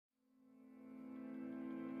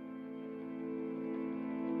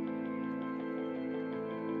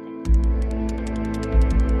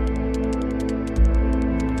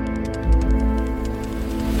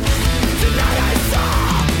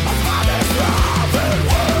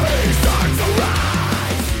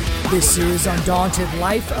This is Undaunted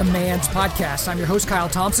Life, a Man's Podcast. I'm your host, Kyle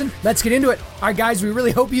Thompson. Let's get into it. All right, guys, we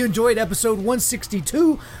really hope you enjoyed episode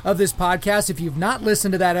 162 of this podcast. If you've not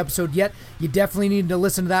listened to that episode yet, you definitely need to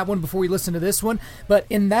listen to that one before you listen to this one. But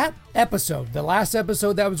in that episode, the last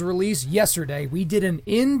episode that was released yesterday, we did an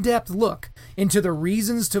in-depth look into the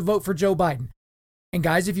reasons to vote for Joe Biden. And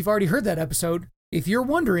guys, if you've already heard that episode, if you're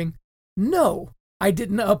wondering, no, I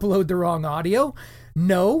didn't upload the wrong audio.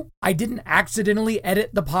 No, I didn't accidentally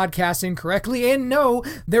edit the podcast incorrectly. And no,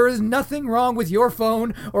 there is nothing wrong with your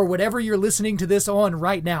phone or whatever you're listening to this on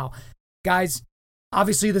right now. Guys,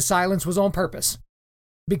 obviously the silence was on purpose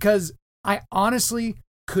because I honestly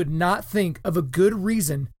could not think of a good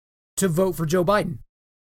reason to vote for Joe Biden.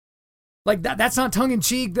 Like that's not tongue in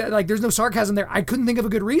cheek. Like there's no sarcasm there. I couldn't think of a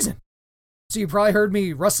good reason. So you probably heard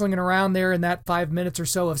me rustling around there in that 5 minutes or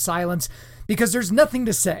so of silence because there's nothing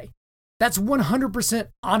to say. That's 100%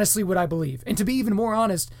 honestly what I believe. And to be even more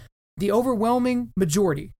honest, the overwhelming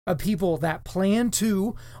majority of people that plan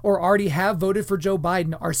to or already have voted for Joe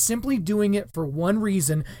Biden are simply doing it for one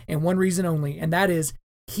reason and one reason only, and that is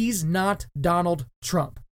he's not Donald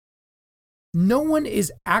Trump. No one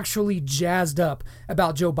is actually jazzed up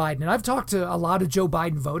about Joe Biden. And I've talked to a lot of Joe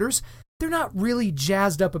Biden voters. They're not really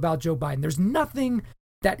jazzed up about Joe Biden. There's nothing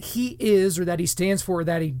that he is or that he stands for or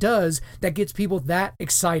that he does that gets people that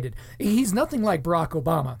excited. He's nothing like Barack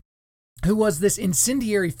Obama, who was this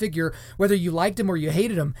incendiary figure, whether you liked him or you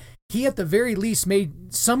hated him. He at the very least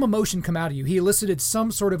made some emotion come out of you. He elicited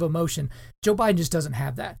some sort of emotion. Joe Biden just doesn't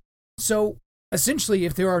have that. So essentially,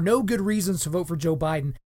 if there are no good reasons to vote for Joe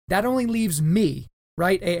Biden, that only leaves me,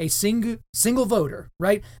 right, a single voter,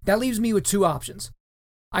 right? That leaves me with two options.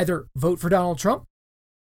 Either vote for Donald Trump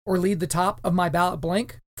or leave the top of my ballot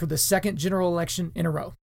blank for the second general election in a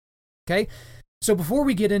row. Okay? So before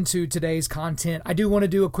we get into today's content, I do want to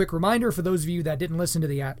do a quick reminder for those of you that didn't listen to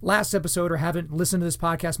the last episode or haven't listened to this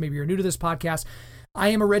podcast, maybe you're new to this podcast, I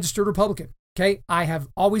am a registered Republican. Okay, I have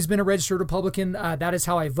always been a registered Republican. That is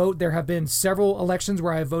how I vote. There have been several elections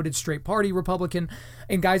where I have voted straight party Republican.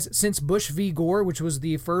 And guys, since Bush v. Gore, which was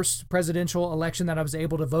the first presidential election that I was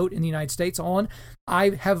able to vote in the United States on, I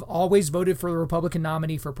have always voted for the Republican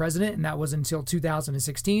nominee for president, and that was until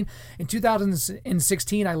 2016. In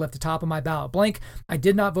 2016, I left the top of my ballot blank. I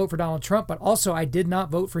did not vote for Donald Trump, but also I did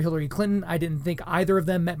not vote for Hillary Clinton. I didn't think either of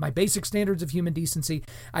them met my basic standards of human decency.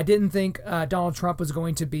 I didn't think Donald Trump was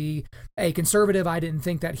going to be a conservative. I didn't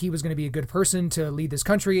think that he was going to be a good person to lead this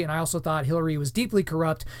country. And I also thought Hillary was deeply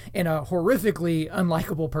corrupt and a horrifically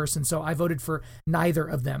unlikable person. So I voted for neither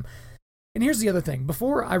of them. And here's the other thing.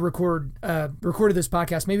 Before I recorded this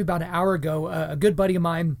podcast, maybe about an hour ago, a good buddy of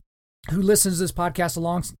mine who listens to this podcast,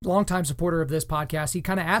 a long-time supporter of this podcast, he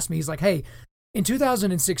kind of asked me, he's like, hey, in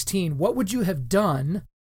 2016, what would you have done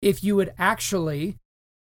if you had actually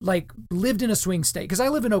lived in a swing state? Because I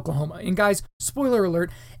live in Oklahoma. And guys, spoiler alert,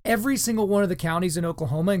 every single one of the counties in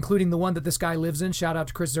Oklahoma, including the one that this guy lives in, shout out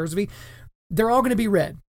to Chris Zersby, they're all going to be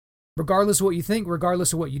red. Regardless of what you think,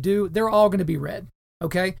 regardless of what you do, they're all going to be red.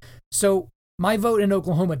 Okay? So my vote in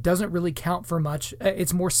Oklahoma doesn't really count for much.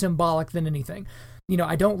 It's more symbolic than anything. You know,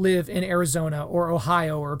 I don't live in Arizona or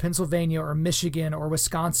Ohio or Pennsylvania or Michigan or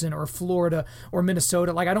Wisconsin or Florida or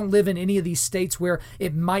Minnesota. Like, I don't live in any of these states where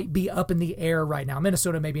it might be up in the air right now.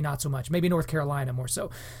 Minnesota, maybe not so much. Maybe North Carolina more so.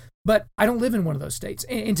 But I don't live in one of those states.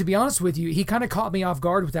 And to be honest with you, he kind of caught me off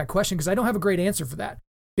guard with that question because I don't have a great answer for that.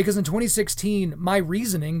 Because in 2016, my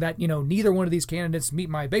reasoning that, neither one of these candidates meet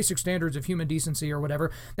my basic standards of human decency or whatever,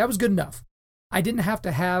 that was good enough. I didn't have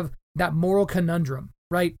to have that moral conundrum,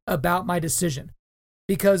 right, about my decision.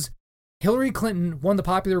 Because Hillary Clinton won the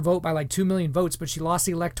popular vote by 2 million votes, but she lost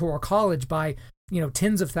the Electoral College by,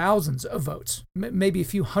 tens of thousands of votes, maybe a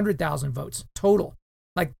few 100,000 votes total.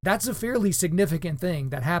 That's a fairly significant thing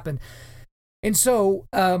that happened. And so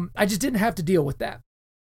I just didn't have to deal with that.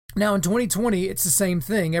 Now in 2020, it's the same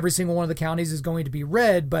thing. Every single one of the counties is going to be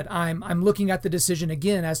red, but I'm looking at the decision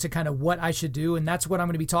again as to kind of what I should do. And that's what I'm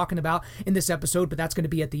going to be talking about in this episode, but that's going to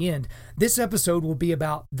be at the end. This episode will be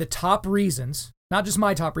about the top reasons, not just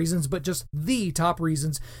my top reasons, but just the top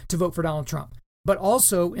reasons to vote for Donald Trump. But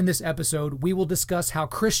also in this episode, we will discuss how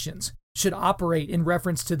Christians should operate in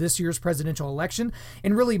reference to this year's presidential election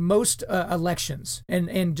and really most elections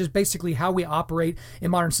and just basically how we operate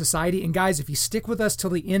in modern society. And guys, if you stick with us till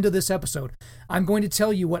the end of this episode, I'm going to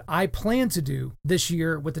tell you what I plan to do this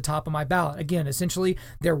year with the top of my ballot. Again, essentially,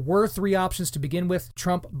 there were three options to begin with: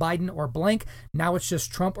 Trump, Biden, or blank. Now it's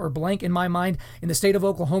just Trump or blank in my mind. In the state of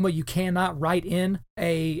Oklahoma, you cannot write in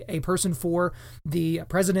a person for the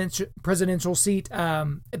presidential seat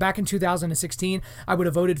back in 2016, I would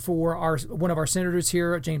have voted for one of our senators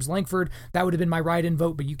here, James Lankford. That would have been my write-in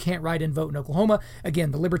vote, but you can't write-in vote in Oklahoma.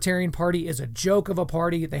 Again, the Libertarian Party is a joke of a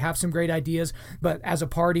party. They have some great ideas, but as a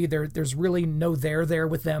party, there's really no there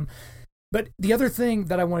with them. But the other thing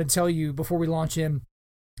that I want to tell you before we launch in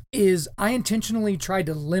is I intentionally tried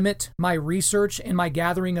to limit my research and my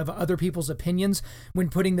gathering of other people's opinions when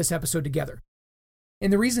putting this episode together.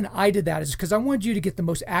 And the reason I did that is because I wanted you to get the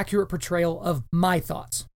most accurate portrayal of my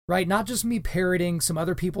thoughts, right? Not just me parroting some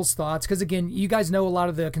other people's thoughts. Because again, you guys know a lot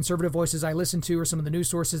of the conservative voices I listen to or some of the news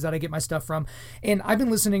sources that I get my stuff from. And I've been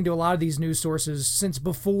listening to a lot of these news sources since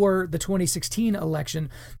before the 2016 election.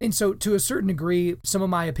 And so to a certain degree, some of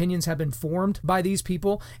my opinions have been formed by these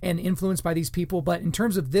people and influenced by these people. But in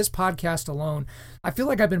terms of this podcast alone, I feel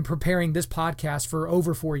like I've been preparing this podcast for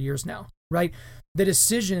over 4 years now, right? The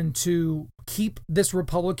decision to keep this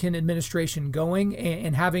Republican administration going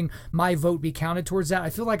and having my vote be counted towards that, I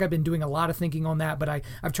feel like I've been doing a lot of thinking on that, but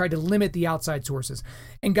I've tried to limit the outside sources.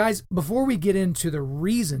 And guys, before we get into the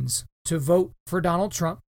reasons to vote for Donald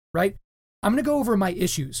Trump, right, I'm going to go over my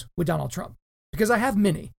issues with Donald Trump because I have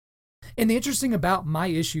many. And the interesting about my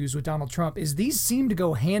issues with Donald Trump is these seem to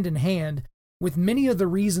go hand in hand with many of the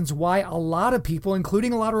reasons why a lot of people,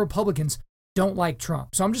 including a lot of Republicans, don't like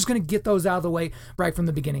Trump. So I'm just going to get those out of the way right from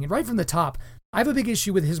the beginning. And right from the top, I have a big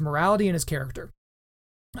issue with his morality and his character.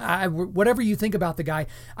 Whatever you think about the guy,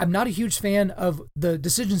 I'm not a huge fan of the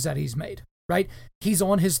decisions that he's made, right? He's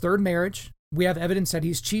on his third marriage. We have evidence that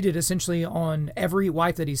he's cheated essentially on every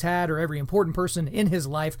wife that he's had or every important person in his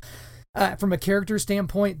life. From a character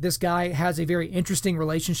standpoint, this guy has a very interesting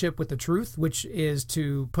relationship with the truth, which is,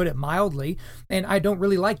 to put it mildly, and I don't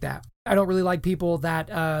really like that. I don't really like people that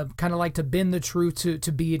kind of like to bend the truth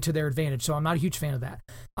to be to their advantage. So I'm not a huge fan of that.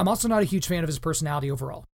 I'm also not a huge fan of his personality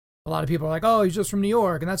overall. A lot of people are like, oh, he's just from New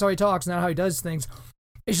York and that's how he talks and that's how he does things.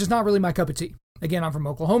 It's just not really my cup of tea. Again, I'm from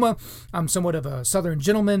Oklahoma. I'm somewhat of a Southern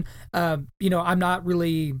gentleman. I'm not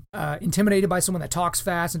really intimidated by someone that talks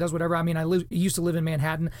fast and does whatever. I mean, I used to live in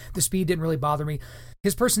Manhattan. The speed didn't really bother me.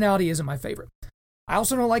 His personality isn't my favorite. I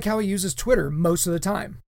also don't like how he uses Twitter most of the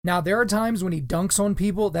time. Now, there are times when he dunks on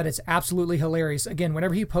people that it's absolutely hilarious. Again,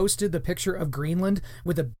 whenever he posted the picture of Greenland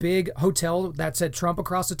with a big hotel that said Trump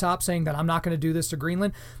across the top saying that I'm not going to do this to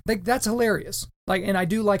Greenland, that's hilarious. And I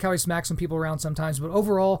do like how he smacks some people around sometimes, but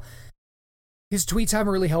overall, his tweets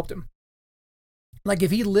haven't really helped him. If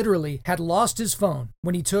he literally had lost his phone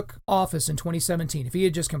when he took office in 2017, if he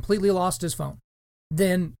had just completely lost his phone,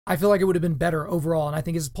 then I feel like it would have been better overall, and I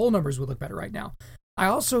think his poll numbers would look better right now. I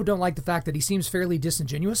also don't like the fact that he seems fairly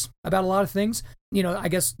disingenuous about a lot of things. I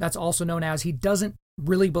guess that's also known as he doesn't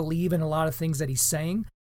really believe in a lot of things that he's saying.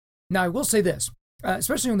 Now, I will say this,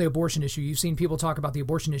 especially on the abortion issue. You've seen people talk about the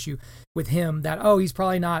abortion issue with him that, he's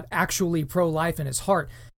probably not actually pro-life in his heart.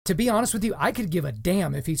 To be honest with you, I could give a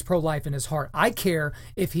damn if he's pro-life in his heart. I care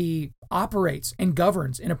if he operates and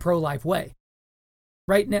governs in a pro-life way.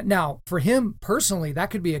 Right now, for him personally, that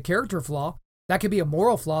could be a character flaw. That could be a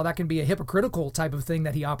moral flaw. That can be a hypocritical type of thing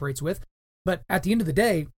that he operates with. But at the end of the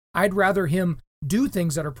day, I'd rather him do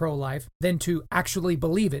things that are pro-life than to actually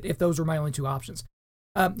believe it, if those were my only two options.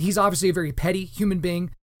 He's obviously a very petty human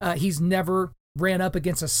being. He's never ran up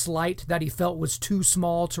against a slight that he felt was too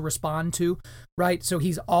small to respond to, right? So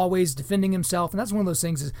he's always defending himself. And that's one of those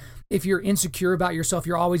things is if you're insecure about yourself,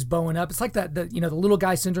 you're always bowing up. It's like that, the little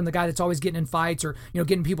guy syndrome, the guy that's always getting in fights or,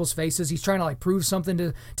 getting in people's faces. He's trying to prove something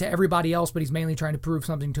to everybody else, but he's mainly trying to prove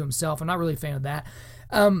something to himself. I'm not really a fan of that.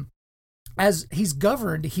 As he's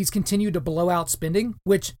governed, he's continued to blow out spending,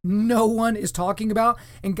 which no one is talking about.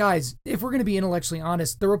 And guys, if we're going to be intellectually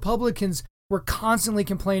honest, the Republicans were constantly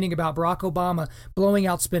complaining about Barack Obama blowing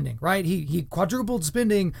out spending, right? He quadrupled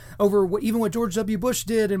spending over even what George W. Bush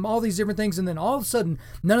did and all these different things. And then all of a sudden,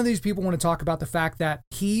 none of these people want to talk about the fact that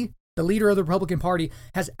he, the leader of the Republican Party,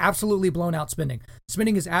 has absolutely blown out spending.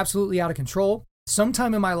 Spending is absolutely out of control.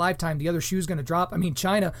 Sometime in my lifetime, the other shoe is going to drop. I mean,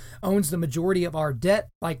 China owns the majority of our debt.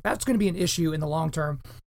 That's going to be an issue in the long term.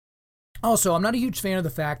 Also, I'm not a huge fan of the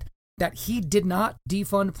fact that he did not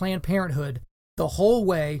defund Planned Parenthood the whole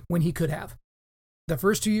way when he could have. The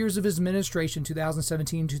first 2 years of his administration,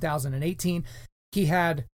 2017, 2018, he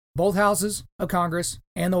had both houses of Congress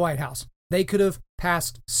and the White House. They could have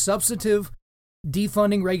passed substantive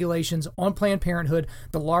defunding regulations on Planned Parenthood,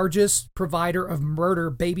 the largest provider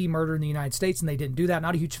of baby murder in the United States, and they didn't do that.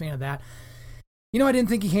 Not a huge fan of that. I didn't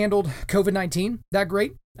think he handled COVID-19 that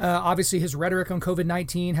great. Obviously, his rhetoric on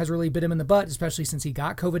COVID-19 has really bit him in the butt, especially since he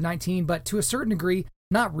got COVID-19, but to a certain degree,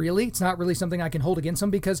 not really. It's not really something I can hold against him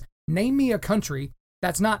because name me a country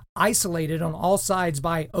that's not isolated on all sides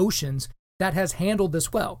by oceans that has handled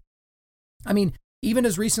this well. I mean, even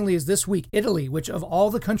as recently as this week, Italy, which of all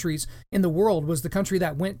the countries in the world was the country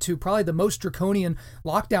that went to probably the most draconian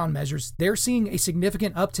lockdown measures, they're seeing a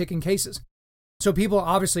significant uptick in cases. So people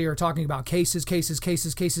obviously are talking about cases.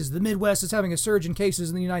 The Midwest is having a surge in cases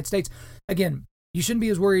in the United States. Again, you shouldn't be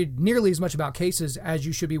as worried nearly as much about cases as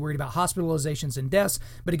you should be worried about hospitalizations and deaths.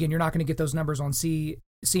 But again, you're not going to get those numbers on CNN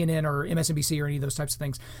or MSNBC or any of those types of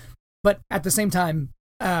things. But at the same time,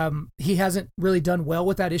 he hasn't really done well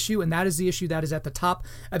with that issue. And that is the issue that is at the top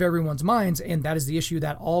of everyone's minds. And that is the issue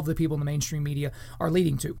that all of the people in the mainstream media are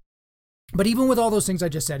leading to. But even with all those things I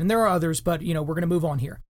just said, and there are others, but we're going to move on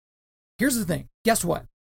here. Here's the thing. Guess what?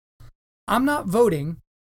 I'm not voting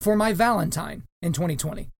for my Valentine in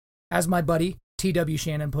 2020, as my buddy T.W.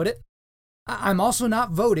 Shannon put it. I'm also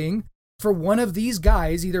not voting for one of these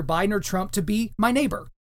guys, either Biden or Trump, to be my neighbor,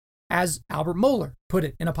 as Albert Mohler put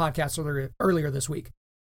it in a podcast earlier this week.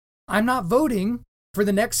 I'm not voting for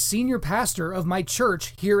the next senior pastor of my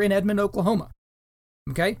church here in Edmond, Oklahoma.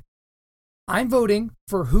 Okay? I'm voting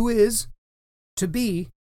for who is to be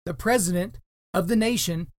the president of the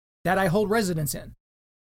nation that I hold residence in.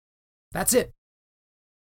 That's it.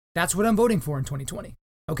 That's what I'm voting for in 2020.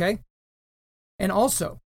 Okay? And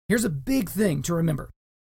also, here's a big thing to remember.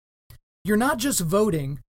 You're not just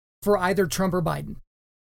voting for either Trump or Biden.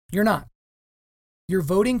 You're not. You're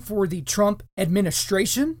voting for the Trump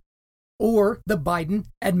administration or the Biden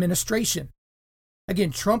administration.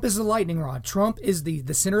 Again, Trump is the lightning rod. Trump is the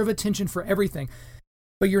center of attention for everything.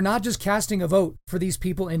 But you're not just casting a vote for these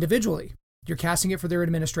people individually. You're casting it for their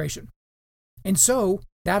administration. And so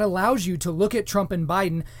that allows you to look at Trump and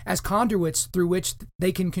Biden as conduits through which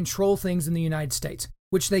they can control things in the United States,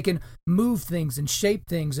 which they can move things and shape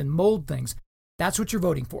things and mold things. That's what you're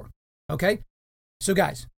voting for. Okay? So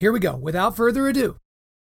guys, here we go. Without further ado,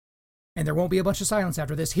 and there won't be a bunch of silence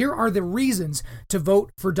after this, here are the reasons to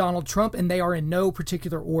vote for Donald Trump, and they are in no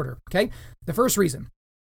particular order. Okay? The first reason,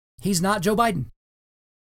 he's not Joe Biden.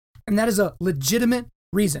 And that is a legitimate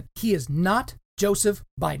reason. He is not Joseph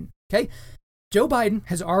Biden. Okay? Joe Biden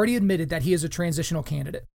has already admitted that he is a transitional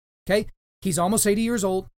candidate. Okay? He's almost 80 years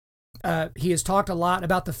old. He has talked a lot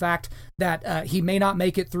about the fact that he may not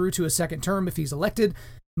make it through to a second term if he's elected.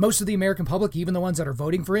 Most of the American public, even the ones that are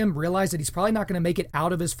voting for him, realize that he's probably not going to make it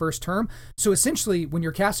out of his first term. So essentially, when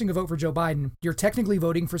you're casting a vote for Joe Biden, you're technically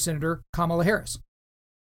voting for Senator Kamala Harris,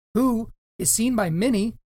 who is seen by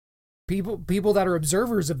many people that are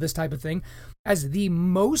observers of this type of thing as the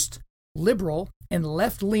most liberal and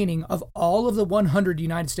left-leaning of all of the 100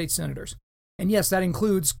 United States senators. And yes, that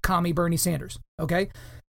includes commie Bernie Sanders. Okay?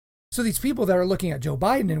 So these people that are looking at Joe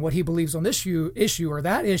Biden and what he believes on this issue or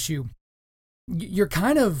that issue, you're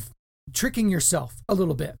kind of tricking yourself a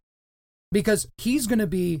little bit, because he's going to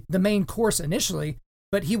be the main course initially,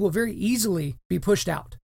 but he will very easily be pushed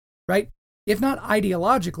out, right? If not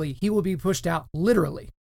ideologically, he will be pushed out literally,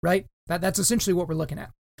 right? That's essentially what we're looking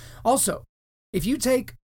at. Also, if you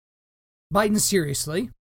take Biden seriously,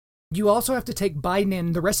 you also have to take Biden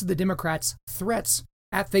and the rest of the Democrats' threats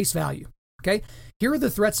at face value, okay? Here are the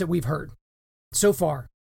threats that we've heard so far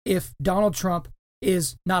if Donald Trump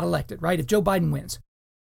is not elected, right? If Joe Biden wins,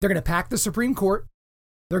 they're going to pack the Supreme Court,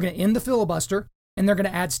 they're going to end the filibuster, and they're going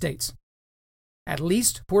to add states. At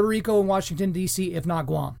least Puerto Rico and Washington, D.C., if not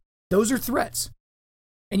Guam. Those are threats.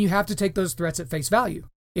 And you have to take those threats at face value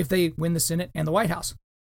if they win the Senate and the White House.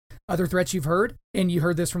 Other threats you've heard, and you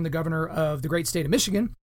heard this from the governor of the great state of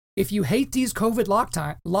Michigan, if you hate these COVID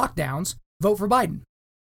lockdowns, vote for Biden.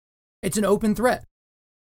 It's an open threat.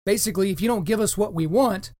 Basically, if you don't give us what we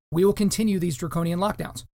want, we will continue these draconian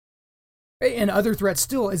lockdowns. And other threats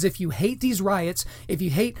still is if you hate these riots, if you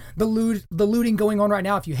hate the looting going on right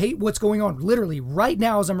now, if you hate what's going on literally right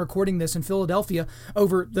now as I'm recording this in Philadelphia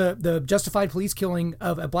over the justified police killing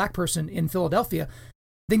of a black person in Philadelphia,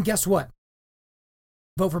 then guess what?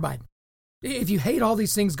 Vote for Biden. If you hate all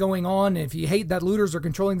these things going on, if you hate that looters are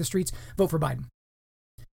controlling the streets, vote for Biden.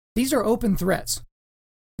 These are open threats.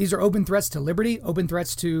 These are open threats to liberty, open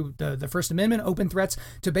threats to the First Amendment, open threats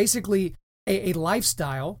to basically a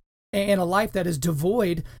lifestyle and a life that is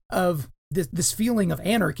devoid of this feeling of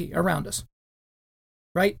anarchy around us,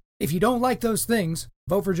 right? If you don't like those things,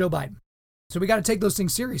 vote for Joe Biden. So we got to take those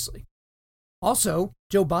things seriously. Also,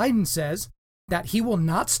 Joe Biden says that he will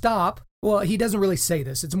not stop. Well, he doesn't really say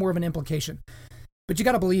this. It's more of an implication. But you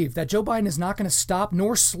got to believe that Joe Biden is not going to stop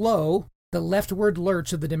nor slow the leftward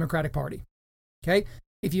lurch of the Democratic Party. Okay?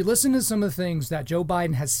 If you listen to some of the things that Joe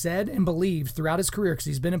Biden has said and believed throughout his career, because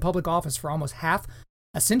he's been in public office for almost half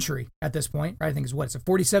a century at this point, right? I think it's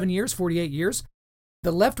 47 years, 48 years.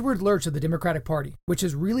 The leftward lurch of the Democratic Party, which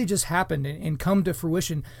has really just happened and come to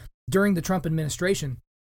fruition during the Trump administration,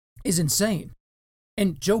 is insane.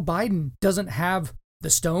 And Joe Biden doesn't have the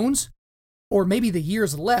stones or maybe the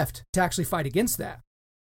years left to actually fight against that.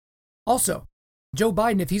 Also, Joe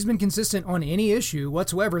Biden, if he's been consistent on any issue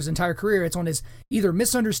whatsoever his entire career, it's on his either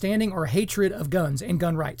misunderstanding or hatred of guns and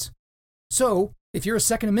gun rights. So if you're a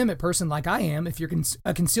Second Amendment person like I am, if you're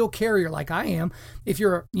a concealed carrier like I am, if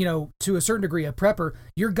you're, to a certain degree, a prepper,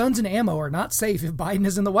 your guns and ammo are not safe if Biden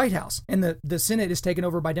is in the White House and the Senate is taken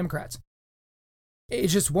over by Democrats. It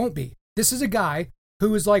just won't be. This is a guy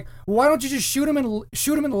who is like, why don't you just shoot him in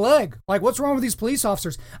the leg? Like, what's wrong with these police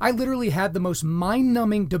officers? I literally had the most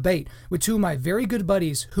mind-numbing debate with two of my very good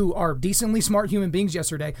buddies who are decently smart human beings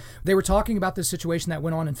yesterday. They were talking about this situation that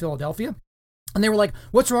went on in Philadelphia. And they were like,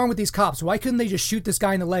 what's wrong with these cops? Why couldn't they just shoot this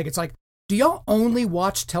guy in the leg? It's like, do y'all only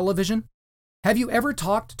watch television? Have you ever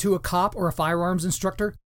talked to a cop or a firearms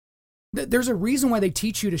instructor? There's a reason why they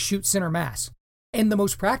teach you to shoot center mass. And the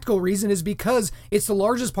most practical reason is because it's the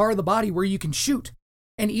largest part of the body where you can shoot.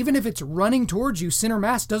 And even if it's running towards you, center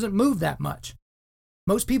mass doesn't move that much.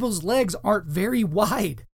 Most people's legs aren't very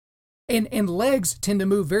wide. And legs tend to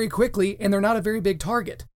move very quickly, and they're not a very big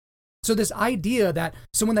target. So this idea that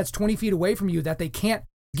someone that's 20 feet away from you, that they can't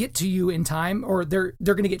get to you in time, or they're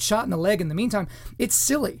going to get shot in the leg in the meantime, it's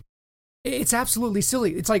silly. It's absolutely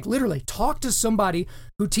silly. It's like, literally, talk to somebody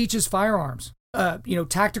who teaches firearms,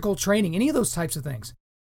 tactical training, any of those types of things.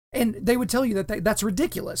 And they would tell you that that's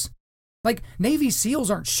ridiculous. Like, Navy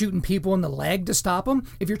SEALs aren't shooting people in the leg to stop them.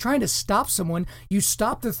 If you're trying to stop someone, you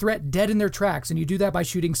stop the threat dead in their tracks, and you do that by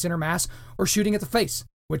shooting center mass or shooting at the face,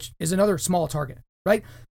 which is another small target, right?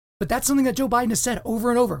 But that's something that Joe Biden has said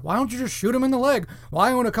over and over. Why don't you just shoot him in the leg? Well,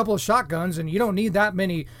 I own a couple of shotguns, and you don't need that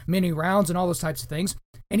many rounds and all those types of things.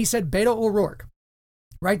 And he said Beto O'Rourke,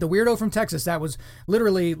 right? The weirdo from Texas that was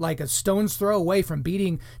literally like a stone's throw away from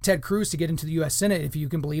beating Ted Cruz to get into the U.S. Senate, if you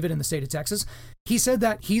can believe it, in the state of Texas. He said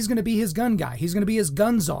that he's going to be his gun guy. He's going to be his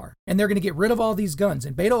gun czar, and they're going to get rid of all these guns.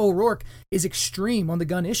 And Beto O'Rourke is extreme on the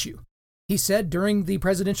gun issue. He said during the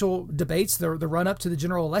presidential debates, the run-up to the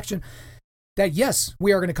general election, that yes,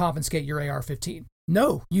 we are going to confiscate your AR-15.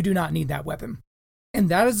 No, you do not need that weapon. And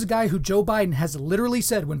that is the guy who Joe Biden has literally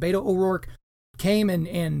said when Beto O'Rourke came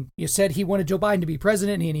and you said he wanted Joe Biden to be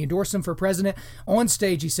president and he endorsed him for president. On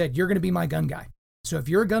stage, he said, you're going to be my gun guy. So if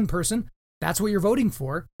you're a gun person, that's what you're voting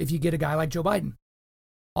for if you get a guy like Joe Biden.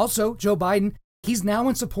 Also, Joe Biden, he's now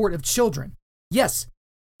in support of children. Yes,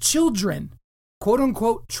 children, quote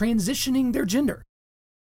unquote, transitioning their gender.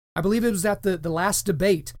 I believe it was at the last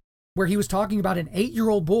debate where he was talking about an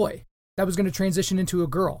 8-year-old boy that was going to transition into a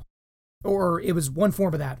girl. Or it was one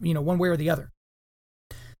form of that, one way or the other.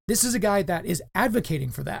 This is a guy that is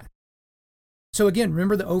advocating for that. So again,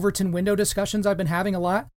 remember the Overton window discussions I've been having a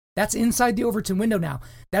lot? That's inside the Overton window now.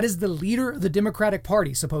 That is the leader of the Democratic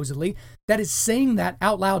Party, supposedly, that is saying that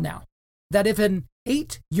out loud now. That if an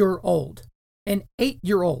 8-year-old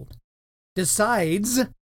decides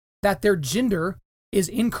that their gender is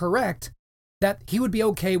incorrect, that he would be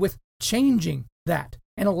okay with changing that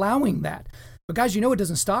and allowing that. But guys, it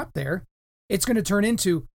doesn't stop there. It's going to turn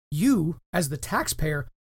into you, as the taxpayer,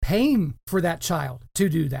 paying for that child to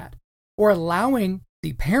do that, or allowing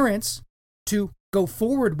the parents to go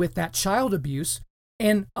forward with that child abuse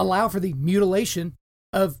and allow for the mutilation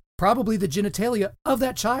of probably the genitalia of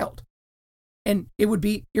that child. And it would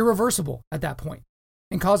be irreversible at that point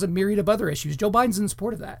and cause a myriad of other issues. Joe Biden's in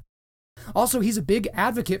support of that. Also, he's a big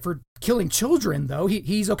advocate for killing children, though.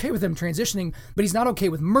 He's okay with them transitioning, but he's not okay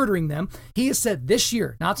with murdering them. He has said this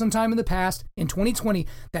year, not sometime in the past, in 2020,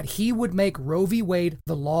 that he would make Roe v. Wade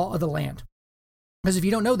the law of the land. Because if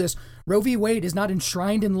you don't know this, Roe v. Wade is not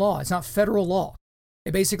enshrined in law. It's not federal law.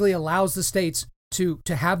 It basically allows the states to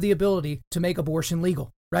have the ability to make abortion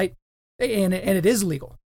legal, right? And it is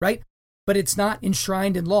legal, right? But it's not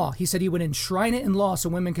enshrined in law. He said he would enshrine it in law so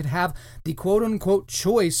women could have the quote-unquote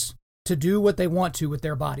choice to do what they want to with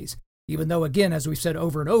their bodies. Even though, again, as we've said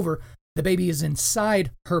over and over, the baby is inside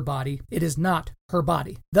her body. It is not her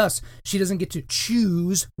body. Thus, she doesn't get to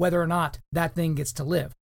choose whether or not that thing gets to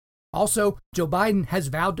live. Also, Joe Biden has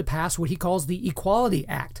vowed to pass what he calls the Equality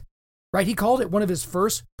Act, right? He called it one of his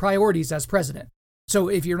first priorities as president. So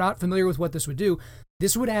if you're not familiar with what this would do,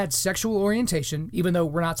 this would add sexual orientation, even though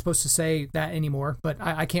we're not supposed to say that anymore, but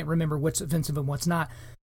I can't remember what's offensive and what's not.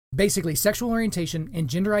 Basically, sexual orientation and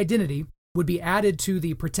gender identity would be added to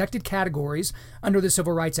the protected categories under the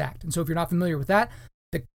Civil Rights Act. And so if you're not familiar with that,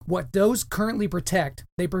 what those currently protect,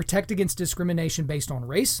 they protect against discrimination based on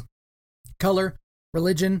race, color,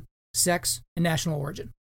 religion, sex, and national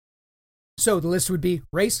origin. So the list would be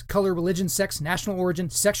race, color, religion, sex, national origin,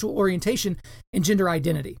 sexual orientation, and gender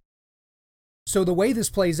identity. So the way this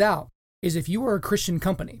plays out is if you are a Christian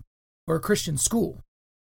company or a Christian school,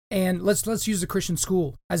 and let's use a Christian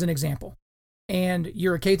school as an example, and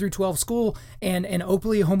you're a K through 12 school, and an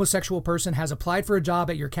openly homosexual person has applied for a job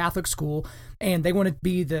at your Catholic school, and they want to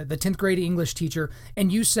be the 10th grade English teacher,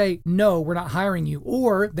 and you say, no, we're not hiring you,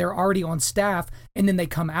 or they're already on staff, and then they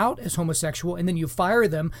come out as homosexual, and then you fire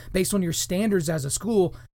them based on your standards as a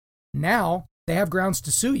school, now they have grounds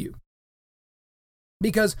to sue you.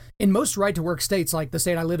 Because in most right-to-work states, like the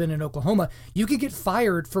state I live in Oklahoma, you could get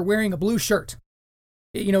fired for wearing a blue shirt.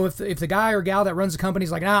 You know, if the guy or gal that runs the company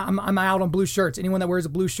is like, I'm out on blue shirts. Anyone that wears a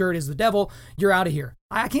blue shirt is the devil. You're out of here.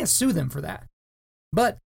 I can't sue them for that.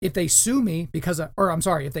 But if they sue me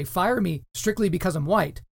if they fire me strictly because I'm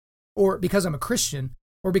white, or because I'm a Christian,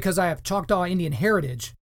 or because I have Choctaw Indian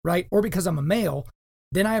heritage, right, or because I'm a male,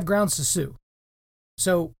 then I have grounds to sue.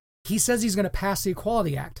 So he says he's going to pass the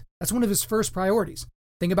Equality Act. That's one of his first priorities.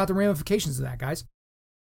 Think about the ramifications of that, guys.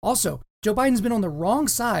 Also, Joe Biden's been on the wrong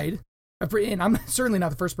side, and I'm certainly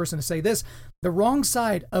not the first person to say this, the wrong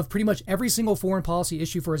side of pretty much every single foreign policy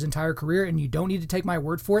issue for his entire career, and you don't need to take my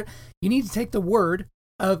word for it. You need to take the word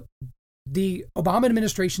of the Obama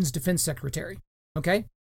administration's defense secretary, okay?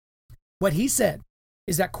 What he said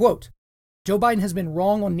is that, quote, Joe Biden has been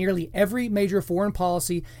wrong on nearly every major foreign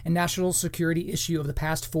policy and national security issue of the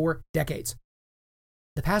past 4 decades.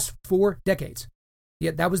 The past 4 decades.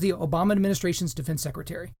 Yet that was the Obama administration's defense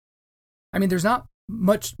secretary. I mean, there's not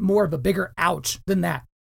much more of a bigger ouch than that.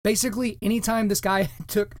 Basically, anytime this guy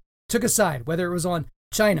took a side, whether it was on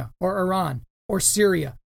China or Iran or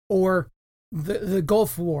Syria or the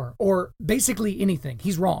Gulf War or basically anything,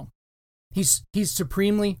 he's wrong. He's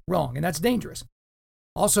supremely wrong, and that's dangerous.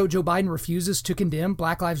 Also, Joe Biden refuses to condemn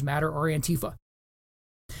Black Lives Matter or Antifa.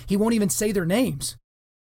 He won't even say their names.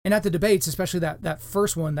 And at the debates, especially that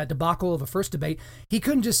first one, that debacle of a first debate, he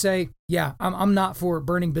couldn't just say, yeah, I'm not for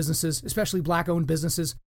burning businesses, especially black-owned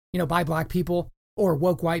businesses, by black people or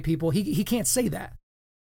woke white people. He can't say that.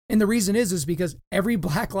 And the reason is because every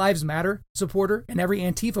Black Lives Matter supporter and every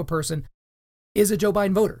Antifa person is a Joe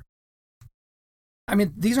Biden voter. I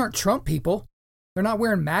mean, these aren't Trump people. They're not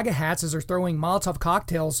wearing MAGA hats as they're throwing Molotov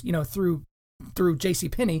cocktails, through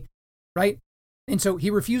JCPenney, right? And so he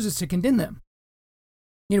refuses to condemn them.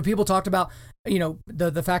 People talked about,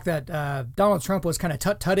 the fact that Donald Trump was kind of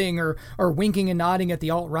tut-tutting or winking and nodding at the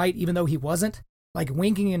alt-right, even though he wasn't. Like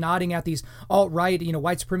winking and nodding at these alt-right,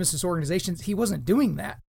 white supremacist organizations. He wasn't doing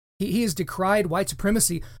that. He has decried white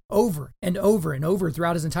supremacy over and over and over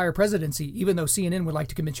throughout his entire presidency, even though CNN would like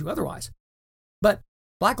to convince you otherwise. But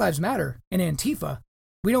Black Lives Matter and Antifa,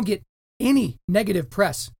 we don't get any negative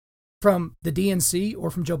press from the DNC or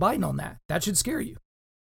from Joe Biden on that. That should scare you.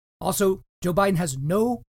 Also, Joe Biden has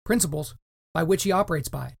no principles by which he operates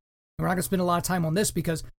by. And we're not going to spend a lot of time on this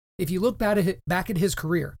because if you look back at his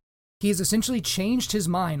career, he has essentially changed his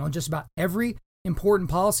mind on just about every important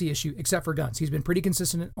policy issue except for guns. He's been pretty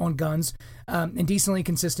consistent on guns and decently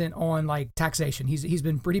consistent on taxation. He's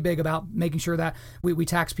been pretty big about making sure that we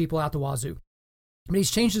tax people out the wazoo. But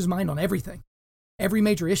he's changed his mind on everything, every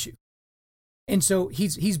major issue. And so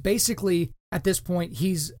he's basically, at this point,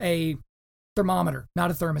 he's a thermometer, not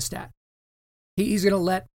a thermostat. He's going to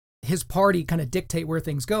let his party kind of dictate where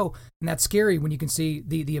things go. And that's scary when you can see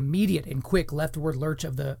the immediate and quick leftward lurch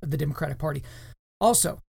of the Democratic Party.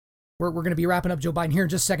 Also, we're going to be wrapping up Joe Biden here in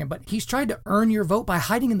just a second, but he's tried to earn your vote by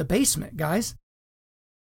hiding in the basement, guys.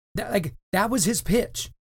 That was his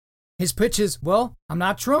pitch. His pitch is, well, I'm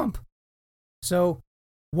not Trump. So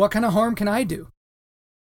what kind of harm can I do?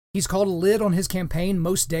 He's called a lid on his campaign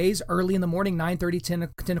most days, early in the morning,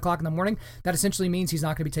 9:30, 10 o'clock in the morning. That essentially means he's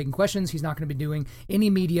not going to be taking questions. He's not going to be doing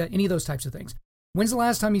any media, any of those types of things. When's the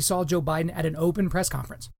last time you saw Joe Biden at an open press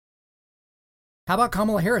conference? How about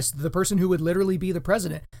Kamala Harris, the person who would literally be the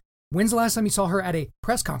president? When's the last time you saw her at a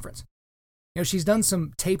press conference? She's done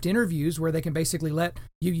some taped interviews where they can basically let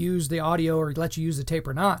you use the audio or let you use the tape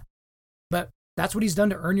or not. But that's what he's done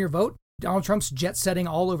to earn your vote. Donald Trump's jet setting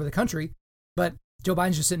all over the country, but Joe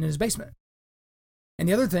Biden's just sitting in his basement. And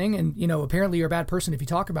the other thing, and apparently you're a bad person if you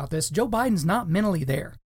talk about this, Joe Biden's not mentally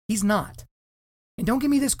there. He's not. And don't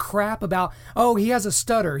give me this crap about, oh, he has a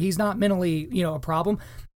stutter. He's not mentally, a problem.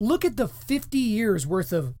 Look at the 50 years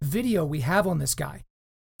worth of video we have on this guy.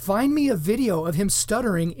 Find me a video of him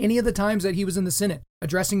stuttering any of the times that he was in the Senate,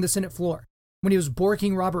 addressing the Senate floor. When he was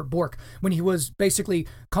borking Robert Bork, when he was basically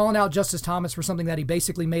calling out Justice Thomas for something that he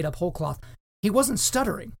basically made up whole cloth. He wasn't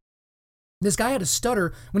stuttering. This guy had a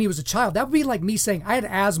stutter when he was a child. That would be like me saying I had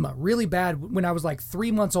asthma really bad when I was like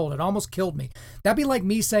 3 months old. It almost killed me. That'd be like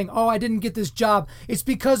me saying, oh, I didn't get this job. It's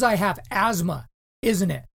because I have asthma, isn't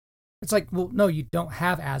it? It's like, well, no, you don't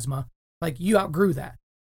have asthma. Like, you outgrew that.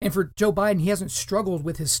 And for Joe Biden, he hasn't struggled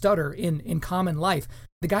with his stutter in common life.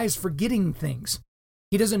 The guy is forgetting things.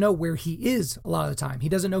 He doesn't know where he is a lot of the time. He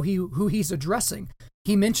doesn't know who he's addressing.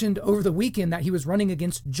 He mentioned over the weekend that he was running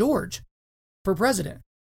against George for president.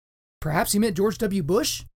 Perhaps he meant George W.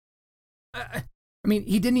 Bush? I mean,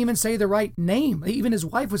 he didn't even say the right name. Even his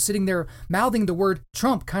wife was sitting there mouthing the word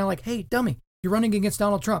Trump, kind of like, hey, dummy, you're running against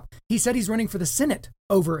Donald Trump. He said he's running for the Senate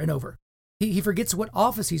over and over. He forgets what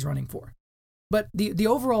office he's running for. But the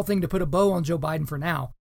overall thing, to put a bow on Joe Biden for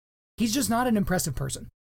now, he's just not an impressive person.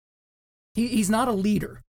 He's not a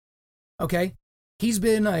leader, okay? He's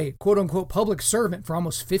been a quote-unquote public servant for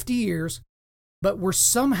almost 50 years, but we're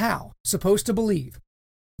somehow supposed to believe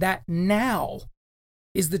that now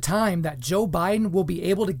is the time that Joe Biden will be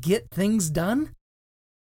able to get things done?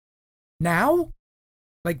 Now?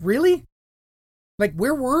 Like, really? Like,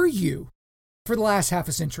 where were you for the last half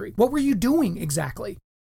a century? What were you doing exactly?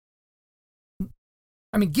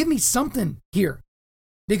 I mean, give me something here.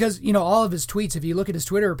 Because, you know, all of his tweets, if you look at his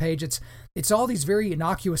Twitter page, it's all these very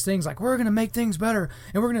innocuous things like, we're going to make things better,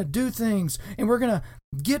 and we're going to do things, and we're going to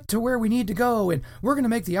get to where we need to go, and we're going to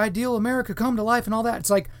make the ideal America come to life and all that. It's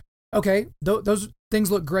like, okay, those things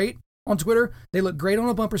look great on Twitter. They look great on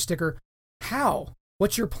a bumper sticker. How?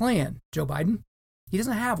 What's your plan, Joe Biden? He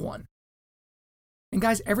doesn't have one. And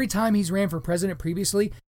guys, every time he's ran for president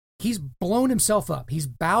previously, he's blown himself up. He's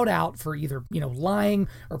bowed out for either, lying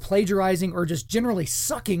or plagiarizing or just generally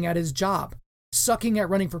sucking at his job, sucking at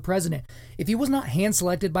running for president. If he was not hand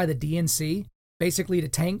selected by the DNC, basically to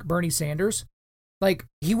tank Bernie Sanders, like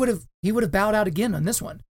he would have bowed out again on this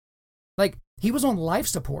one. Like, he was on life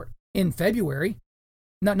support in February,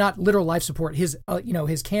 not literal life support. His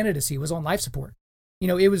candidacy was on life support.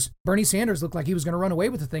 It was Bernie Sanders looked like he was going to run away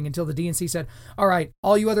with the thing until the DNC said, all right,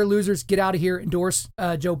 all you other losers, get out of here, endorse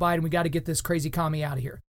Joe Biden. We got to get this crazy commie out of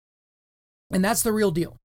here. And that's the real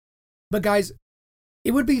deal. But guys,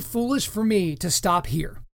 it would be foolish for me to stop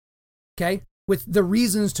here, okay, with the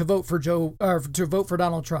reasons to vote for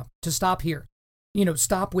Donald Trump, to stop here.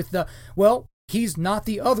 Stop with the, well, he's not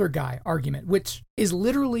the other guy argument, which is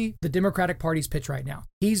literally the Democratic Party's pitch right now.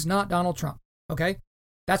 He's not Donald Trump, okay?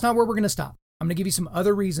 That's not where we're going to stop. I'm going to give you some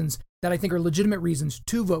other reasons that I think are legitimate reasons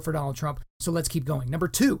to vote for Donald Trump. So let's keep going.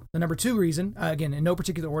 The number two reason, again, in no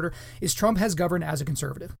particular order, is Trump has governed as a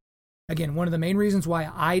conservative. Again, one of the main reasons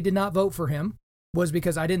why I did not vote for him was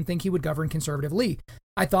because I didn't think he would govern conservatively.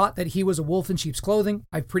 I thought that he was a wolf in sheep's clothing.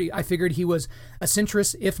 I figured he was a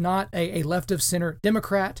centrist, if not a left of center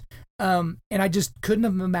Democrat. And I just couldn't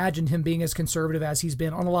have imagined him being as conservative as he's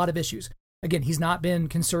been on a lot of issues. Again, he's not been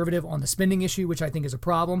conservative on the spending issue, which I think is a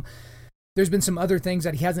problem. There's been some other things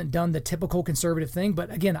that he hasn't done the typical conservative thing.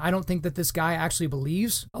 But again, I don't think that this guy actually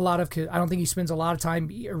believes I don't think he spends a lot of time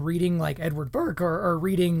reading like Edward Burke or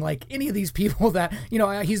reading like any of these people that,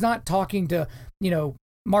 he's not talking to,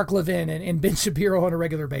 Mark Levin and Ben Shapiro on a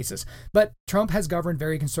regular basis. But Trump has governed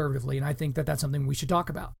very conservatively. And I think that that's something we should talk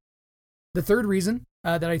about. The third reason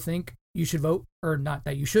that I think you should vote, or not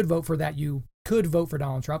that you should vote for, that you could vote for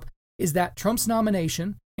Donald Trump, is that Trump's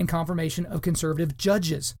nomination and confirmation of conservative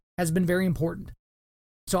judges has been very important.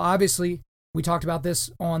 So obviously, we talked about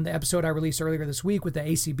this on the episode I released earlier this week with the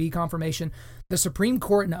ACB confirmation, the Supreme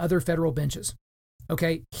Court and other federal benches.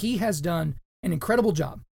 Okay, he has done an incredible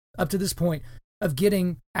job up to this point of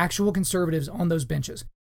getting actual conservatives on those benches.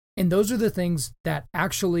 And those are the things that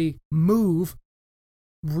actually move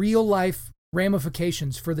real life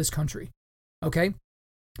ramifications for this country. Okay?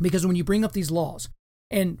 Because when you bring up these laws,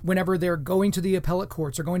 and whenever they're going to the appellate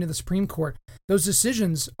courts or going to the Supreme Court, those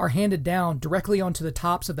decisions are handed down directly onto the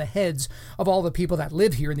tops of the heads of all the people that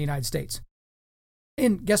live here in the United States.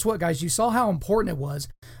 And guess what, guys? You saw how important it was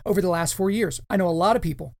over the last 4 years. I know a lot of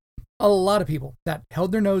people that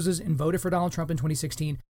held their noses and voted for Donald Trump in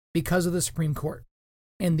 2016 because of the Supreme Court.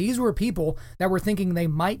 And these were people that were thinking they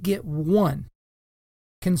might get one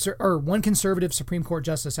conservative Supreme Court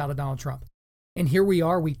justice out of Donald Trump. And here we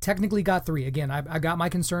are. We technically got three. Again, I got my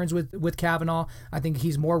concerns with Kavanaugh. I think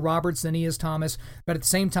he's more Roberts than he is Thomas. But at the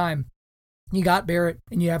same time, you got Barrett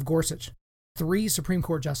and you have Gorsuch. 3 Supreme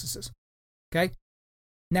Court justices. Okay?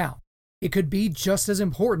 Now, it could be just as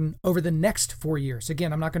important over the next 4 years.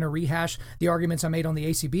 Again, I'm not going to rehash the arguments I made on the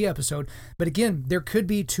ACB episode. But again, there could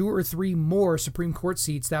be 2 or 3 more Supreme Court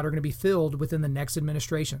seats that are going to be filled within the next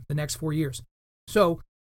administration, the next 4 years. So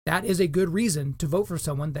that is a good reason to vote for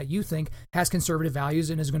someone that you think has conservative values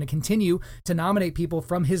and is going to continue to nominate people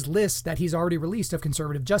from his list that he's already released of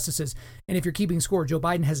conservative justices. And if you're keeping score, Joe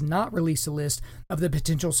Biden has not released a list of the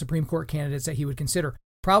potential Supreme Court candidates that he would consider,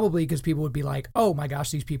 probably because people would be like, oh my gosh,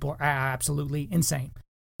 these people are absolutely insane.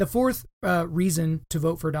 The fourth reason to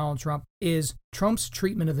vote for Donald Trump is Trump's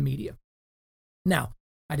treatment of the media. Now,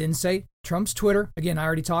 I didn't say Trump's Twitter. Again, I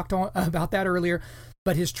already talked about that earlier.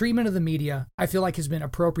 But his treatment of the media, I feel like, has been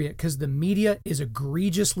appropriate because the media is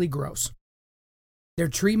egregiously gross. Their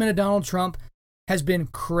treatment of Donald Trump has been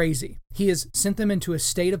crazy. He has sent them into a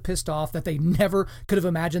state of pissed off that they never could have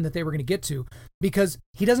imagined that they were going to get to because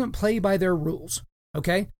he doesn't play by their rules,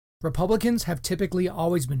 okay? Republicans have typically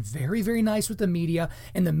always been very, very nice with the media,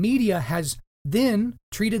 and the media has then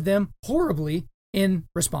treated them horribly in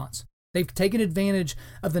response. They've taken advantage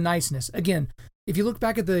of the niceness. Again, if you look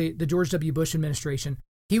back at the George W. Bush administration,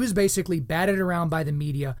 he was basically batted around by the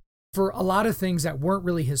media for a lot of things that weren't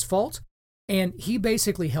really his fault. And he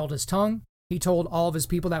basically held his tongue. He told all of his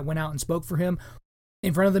people that went out and spoke for him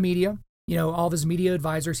in front of the media, all of his media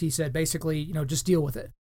advisors, he said, basically, just deal with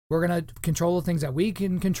it. We're going to control the things that we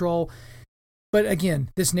can control. But again,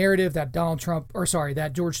 this narrative that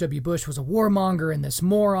that George W. Bush was a warmonger and this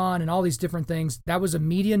moron and all these different things, that was a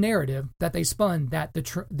media narrative that they spun that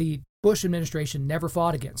the Bush administration never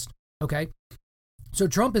fought against, okay? So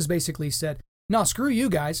Trump has basically said, no, screw you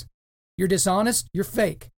guys. You're dishonest. You're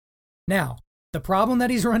fake. Now, the problem that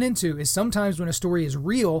he's run into is sometimes when a story is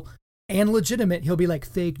real and legitimate, he'll be like,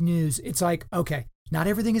 fake news. It's like, okay, not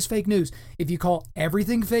everything is fake news. If you call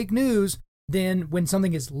everything fake news, then when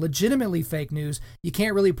something is legitimately fake news, you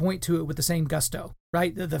can't really point to it with the same gusto,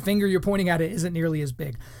 right? The finger you're pointing at it isn't nearly as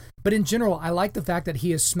big. But in general, I like the fact that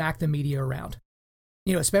he has smacked the media around.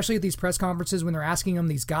 Especially at these press conferences when they're asking him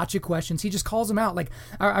these gotcha questions, he just calls them out. Like,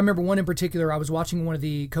 I remember one in particular, I was watching one of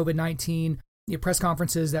the COVID-19 press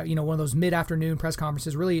conferences that, one of those mid-afternoon press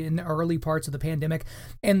conferences, really in the early parts of the pandemic.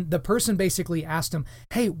 And the person basically asked him,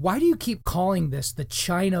 hey, why do you keep calling this the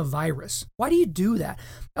China virus? Why do you do that?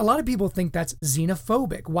 A lot of people think that's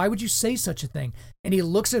xenophobic. Why would you say such a thing? And he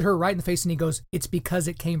looks at her right in the face and he goes, it's because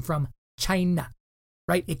it came from China,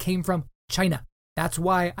 right? It came from China. That's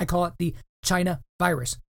why I call it the China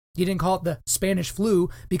virus. You didn't call it the Spanish flu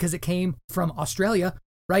because it came from Australia,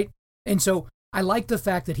 right? And so I like the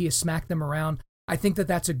fact that he has smacked them around. I think that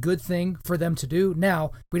that's a good thing for them to do.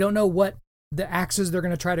 Now, we don't know what the axes they're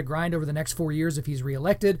going to try to grind over the next 4 years if he's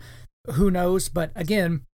reelected. Who knows? But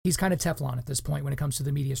again, he's kind of Teflon at this point when it comes to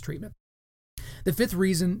the media's treatment. The fifth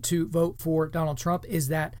reason to vote for Donald Trump is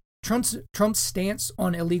that Trump's stance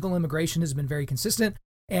on illegal immigration has been very consistent,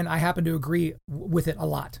 and I happen to agree with it a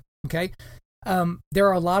lot. Okay. There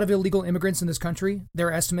are a lot of illegal immigrants in this country. There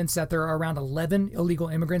are estimates that there are around 11 illegal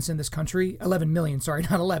immigrants in this country. 11 million, sorry,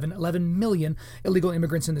 not 11, 11 million illegal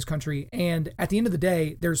immigrants in this country. And at the end of the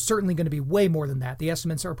day, there's certainly going to be way more than that. The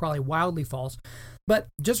estimates are probably wildly false. But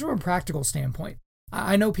just from a practical standpoint,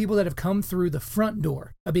 I know people that have come through the front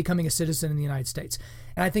door of becoming a citizen in the United States.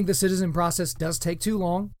 And I think the citizen process does take too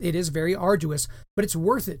long. It is very arduous, but it's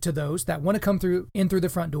worth it to those that want to come through the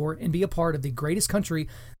front door and be a part of the greatest country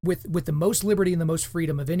with the most liberty and the most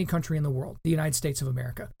freedom of any country in the world, the United States of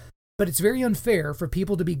America. But it's very unfair for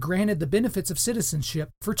people to be granted the benefits of citizenship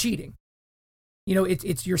for cheating.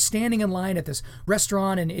 It's you're standing in line at this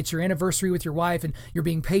restaurant and it's your anniversary with your wife and you're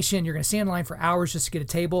being patient. You're going to stand in line for hours just to get a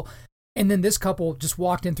table. And then this couple just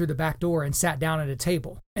walked in through the back door and sat down at a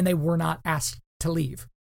table and they were not asked to leave.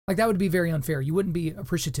 Like, that would be very unfair. You wouldn't be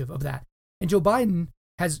appreciative of that. And Joe Biden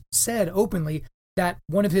has said openly that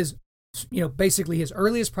one of his, basically his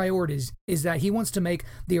earliest priorities is that he wants to make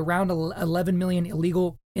the around 11 million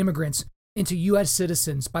illegal immigrants into U.S.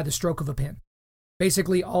 citizens by the stroke of a pen.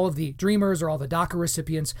 Basically, all of the Dreamers or all the DACA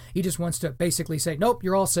recipients, he just wants to basically say, nope,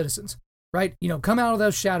 you're all citizens, right? Come out of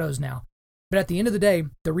those shadows now. But at the end of the day,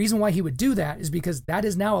 the reason why he would do that is because that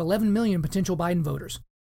is now 11 million potential Biden voters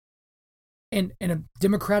and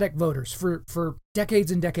Democratic voters for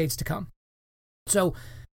decades and decades to come. So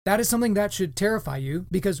that is something that should terrify you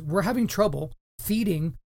because we're having trouble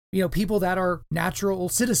feeding, people that are natural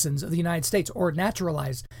citizens of the United States or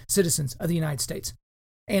naturalized citizens of the United States.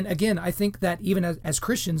 And again, I think that even as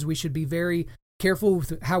Christians, we should be very careful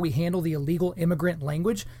with how we handle the illegal immigrant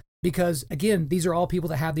language. Because again, these are all people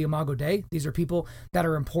that have the Imago Dei. These are people that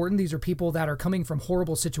are important. These are people that are coming from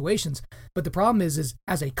horrible situations. But the problem is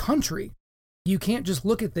as a country, you can't just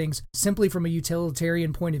look at things simply from a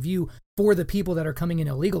utilitarian point of view for the people that are coming in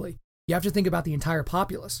illegally. You have to think about the entire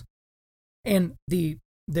populace. And the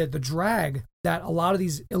drag that a lot of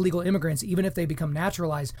these illegal immigrants, even if they become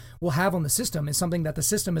naturalized, will have on the system is something that the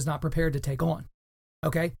system is not prepared to take on.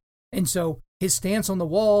 Okay. And so his stance on the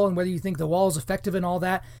wall and whether you think the wall is effective and all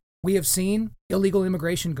that, we have seen illegal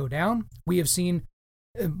immigration go down. We have seen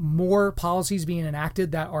more policies being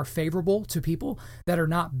enacted that are favorable to people that are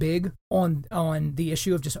not big on the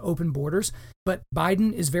issue of just open borders. But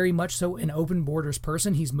Biden is very much so an open borders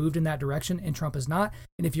person. He's moved in that direction and Trump is not.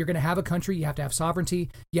 And if you're going to have a country, you have to have sovereignty.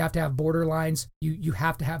 You have to have border lines. You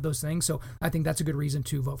have to have those things. So I think that's a good reason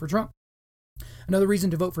to vote for Trump. Another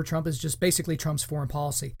reason to vote for Trump is just basically Trump's foreign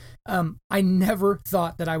policy. I never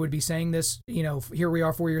thought that I would be saying this, here we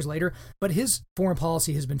are 4 years later, but his foreign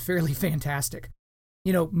policy has been fairly fantastic.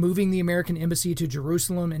 Moving the American embassy to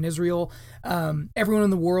Jerusalem and Israel, everyone in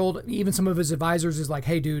the world, even some of his advisors is like,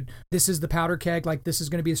 hey, dude, this is the powder keg. Like, this is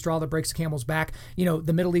going to be a straw that breaks the camel's back.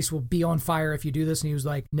 The Middle East will be on fire if you do this. And he was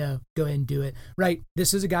like, no, go ahead and do it. Right.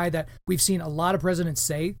 This is a guy that we've seen a lot of presidents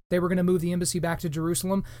say they were going to move the embassy back to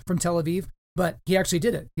Jerusalem from Tel Aviv, but he actually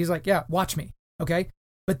did it. He's like, yeah, watch me. Okay.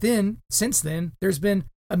 But then since then, there's been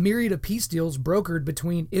a myriad of peace deals brokered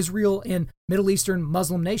between Israel and Middle Eastern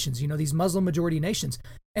Muslim nations, these Muslim majority nations.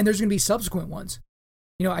 And there's going to be subsequent ones.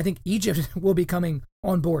 I think Egypt will be coming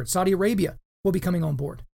on board. Saudi Arabia will be coming on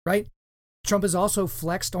board, right? Trump has also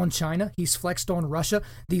flexed on China. He's flexed on Russia.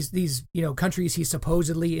 These countries he's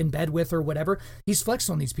supposedly in bed with or whatever. He's flexed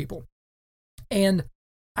on these people. And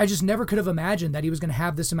I just never could have imagined that he was going to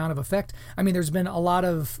have this amount of effect. I mean, there's been a lot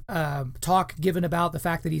of talk given about the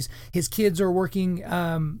fact that his kids are working,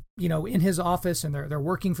 in his office and they're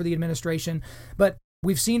working for the administration. But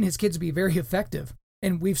we've seen his kids be very effective.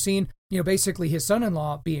 And we've seen, basically his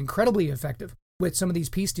son-in-law be incredibly effective with some of these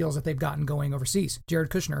peace deals that they've gotten going overseas.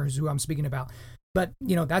 Jared Kushner is who I'm speaking about. But,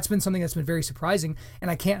 that's been something that's been very surprising. And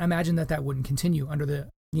I can't imagine that wouldn't continue under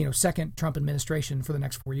the, second Trump administration for the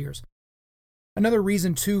next 4 years. Another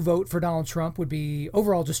reason to vote for Donald Trump would be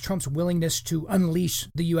overall just Trump's willingness to unleash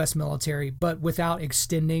the U.S. military, but without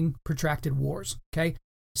extending protracted wars. Okay.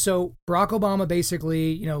 So Barack Obama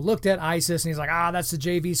basically, looked at ISIS and he's like, that's the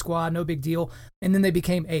JV squad, no big deal. And then they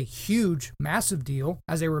became a huge, massive deal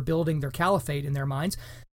as they were building their caliphate in their minds.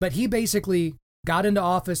 But he basically got into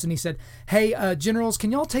office and he said, hey, generals, can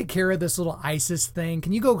y'all take care of this little ISIS thing?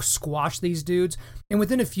 Can you go squash these dudes? And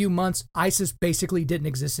within a few months, ISIS basically didn't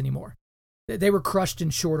exist anymore. They were crushed in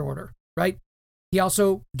short order, right? He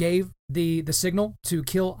also gave the signal to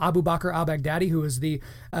kill Abu Bakr al-Baghdadi, who was the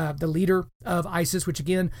leader of ISIS, which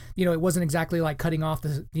again, it wasn't exactly like cutting off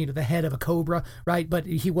the head of a cobra, right? But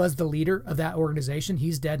he was the leader of that organization.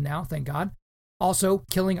 He's dead now, thank God. Also,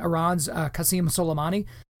 killing Iran's Qasem Soleimani.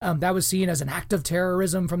 That was seen as an act of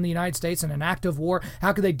terrorism from the United States and an act of war.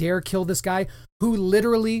 How could they dare kill this guy who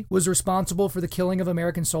literally was responsible for the killing of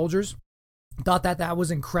American soldiers? Thought that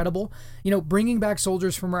was incredible. Bringing back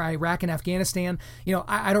soldiers from Iraq and Afghanistan,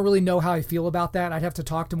 I don't really know how I feel about that. I'd have to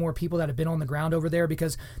talk to more people that have been on the ground over there,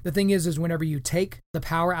 because the thing is whenever you take the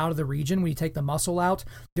power out of the region, when you take the muscle out,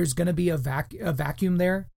 there's going to be a vacuum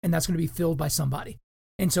there, and that's going to be filled by somebody.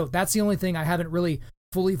 And so that's the only thing I haven't really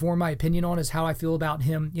fully formed my opinion on, is how I feel about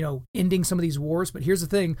him, ending some of these wars. But here's the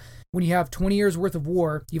thing. When you have 20 years worth of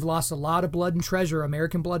war, you've lost a lot of blood and treasure,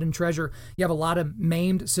 American blood and treasure. You have a lot of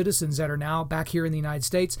maimed citizens that are now back here in the United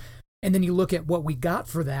States. And then you look at what we got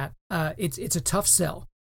for that. It's a tough sell.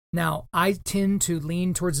 Now, I tend to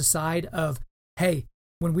lean towards the side of, hey,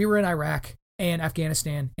 when we were in Iraq and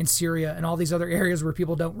Afghanistan and Syria and all these other areas where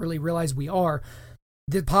people don't really realize we are,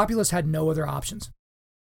 the populace had no other options.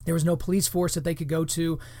 There was no police force that they could go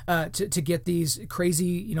to get these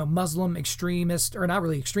crazy, Muslim extremists, or not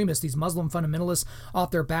really extremists, these Muslim fundamentalists off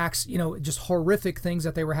their backs, just horrific things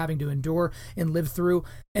that they were having to endure and live through.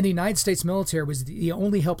 And the United States military was the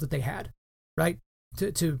only help that they had, right?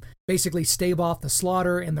 To basically stave off the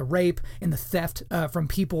slaughter and the rape and the theft from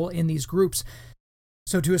people in these groups.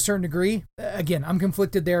 So to a certain degree, again, I'm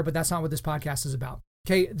conflicted there, but that's not what this podcast is about.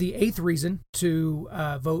 Okay, the eighth reason to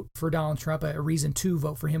vote for Donald Trump, a reason to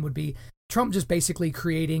vote for him, would be Trump just basically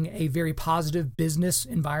creating a very positive business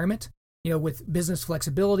environment, with business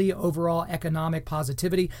flexibility, overall economic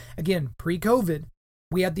positivity. Again, pre-COVID,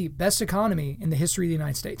 we had the best economy in the history of the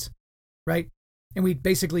United States, right? And we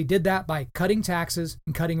basically did that by cutting taxes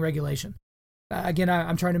and cutting regulation. Again,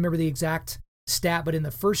 I'm trying to remember the exact stat, but in the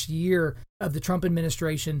first year of the Trump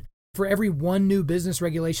administration, for every one new business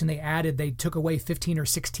regulation they added, they took away 15 or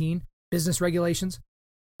 16 business regulations.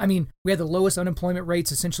 I mean, we had the lowest unemployment rates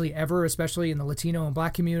essentially ever, especially in the Latino and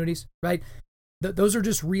Black communities, right? Those are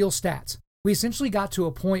just real stats. We essentially got to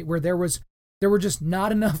a point where there were just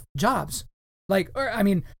not enough jobs.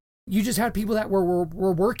 You just had people that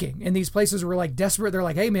were working, and these places were like desperate. They're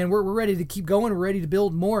like, hey man, we're ready to keep going. We're ready to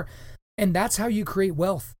build more. And that's how you create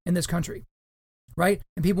wealth in this country. right?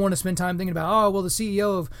 And people want to spend time thinking about, oh, well, the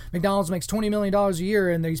CEO of McDonald's makes $20 million a year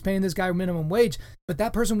and he's paying this guy minimum wage. But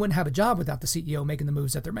that person wouldn't have a job without the CEO making the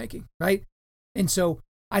moves that they're making, right? And so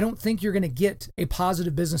I don't think you're going to get a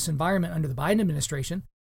positive business environment under the Biden administration.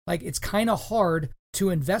 Like, it's kind of hard to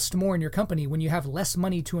invest more in your company when you have less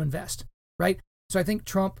money to invest, right? So I think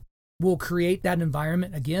Trump will create that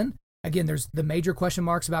environment again. Again, there's the major question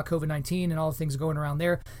marks about COVID-19 and all the things going around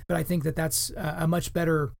there. But I think that that's a much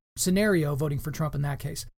better scenario voting for Trump in that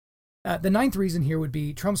case. The ninth reason here would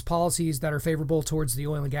be Trump's policies that are favorable towards the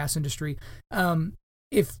oil and gas industry.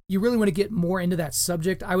 If you really want to get more into that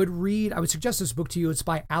subject, I would suggest this book to you. It's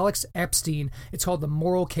by Alex Epstein. It's called The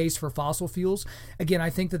Moral Case for Fossil Fuels. Again, I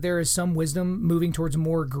think that there is some wisdom moving towards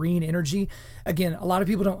more green energy. Again, a lot of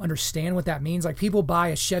people don't understand what that means. Like, people buy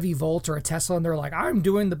a Chevy Volt or a Tesla and they're like, I'm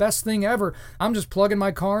doing the best thing ever. I'm just plugging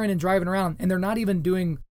my car in and driving around. And they're not even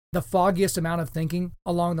doing the foggiest amount of thinking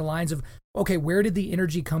along the lines of, okay, where did the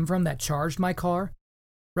energy come from that charged my car?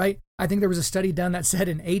 Right? I think there was a study done that said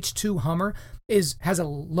an H2 Hummer has a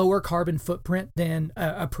lower carbon footprint than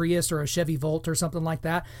a Prius or a Chevy Volt or something like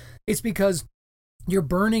that. It's because you're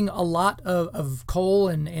burning a lot of coal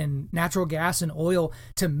and natural gas and oil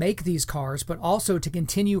to make these cars, but also to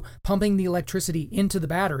continue pumping the electricity into the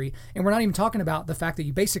battery. And we're not even talking about the fact that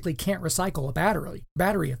you basically can't recycle a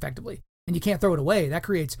battery effectively. And you can't throw it away. That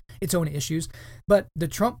creates its own issues. But the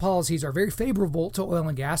Trump policies are very favorable to oil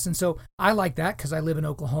and gas. And so I like that because I live in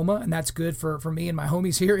Oklahoma, and that's good for me and my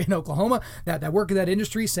homies here in Oklahoma that work in that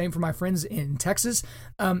industry. Same for my friends in Texas.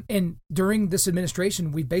 And during this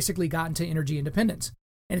administration, we've basically gotten to energy independence.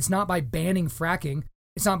 And it's not by banning fracking.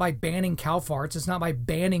 It's not by banning cow farts. It's not by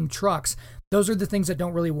banning trucks. Those are the things that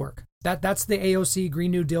don't really work. That's the AOC Green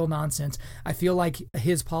New Deal nonsense. I feel like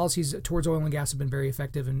his policies towards oil and gas have been very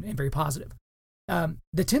effective and very positive. The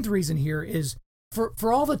 10th reason here is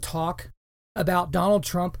for all the talk about Donald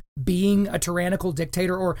Trump being a tyrannical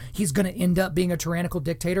dictator, or he's going to end up being a tyrannical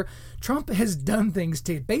dictator, Trump has done things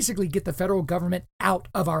to basically get the federal government out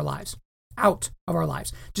of our lives.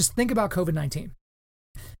 Just think about COVID-19.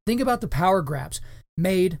 Think about the power grabs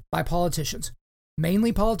made by politicians.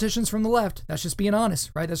 Mainly politicians from the left. That's just being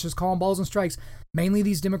honest, right? That's just calling balls and strikes. Mainly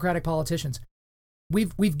these Democratic politicians.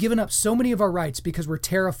 We've given up so many of our rights because we're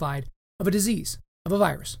terrified of a disease, of a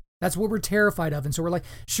virus. That's what we're terrified of. And so we're like,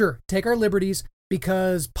 sure, take our liberties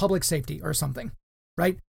because public safety or something,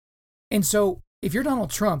 right? And so if you're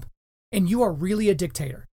Donald Trump and you are really a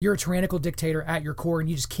dictator, you're a tyrannical dictator at your core and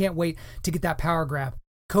you just can't wait to get that power grab,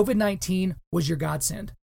 COVID-19 was your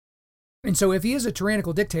godsend. And so if he is a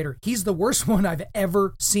tyrannical dictator, he's the worst one I've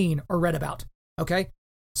ever seen or read about. Okay?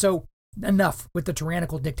 So enough with the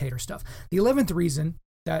tyrannical dictator stuff. The 11th reason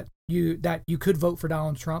that you could vote for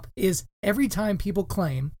Donald Trump is every time people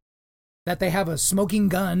claim that they have a smoking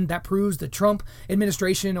gun that proves the Trump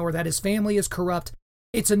administration or that his family is corrupt,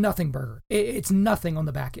 it's a nothing burger. It's nothing on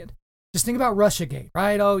the back end. Just think about Russiagate,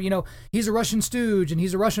 right? Oh, he's a Russian stooge and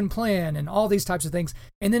he's a Russian plan and all these types of things.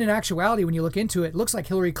 And then in actuality, when you look into it, it looks like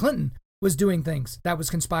Hillary Clinton was doing things that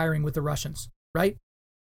was conspiring with the Russians, right?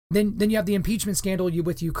 Then you have the impeachment scandal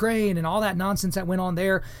with Ukraine and all that nonsense that went on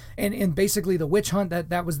there, and basically the witch hunt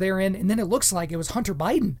that was therein. And then it looks like it was Hunter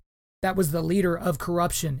Biden that was the leader of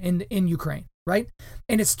corruption in Ukraine, right?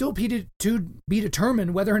 And it's still to be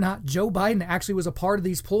determined whether or not Joe Biden actually was a part of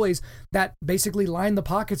these ploys that basically lined the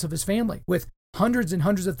pockets of his family with hundreds and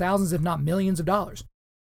hundreds of thousands, if not millions of dollars.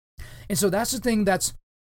 And so that's the thing that's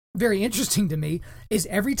very interesting to me is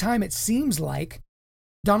every time it seems like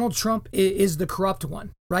Donald Trump is the corrupt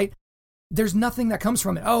one, right? There's nothing that comes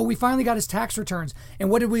from it. Oh, we finally got his tax returns. And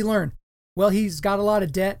what did we learn? Well, he's got a lot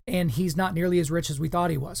of debt and he's not nearly as rich as we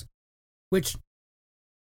thought he was. Which,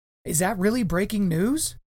 is that really breaking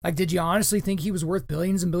news? Like, did you honestly think he was worth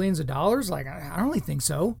billions and billions of dollars? Like, I don't really think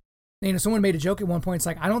so. Someone made a joke at one point. It's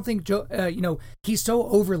like, I don't think Joe, he's so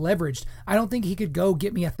over leveraged. I don't think he could go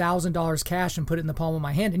get me $1,000 cash and put it in the palm of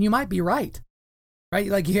my hand. And you might be right?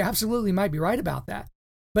 Like, you absolutely might be right about that.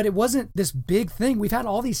 But it wasn't this big thing. We've had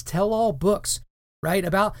all these tell-all books, right?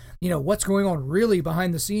 About, what's going on really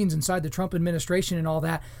behind the scenes inside the Trump administration and all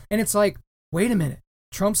that. And it's like, wait a minute.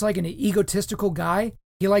 Trump's like an egotistical guy.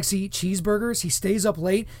 He likes to eat cheeseburgers. He stays up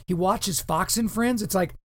late. He watches Fox and Friends. It's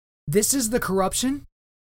like, this is the corruption.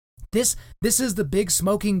 This is the big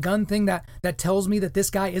smoking gun thing that tells me that this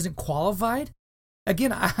guy isn't qualified.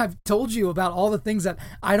 Again, I've told you about all the things that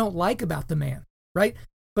I don't like about the man, right?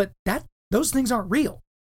 But those things aren't real.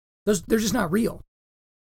 They're just not real.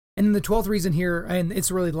 And then the 12th reason here, and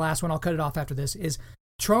it's really the last one, I'll cut it off after this, is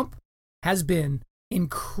Trump has been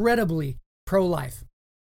incredibly pro-life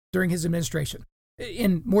during his administration.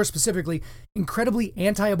 And more specifically, incredibly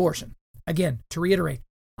anti-abortion. again, to reiterate,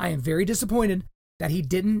 I am very disappointed that he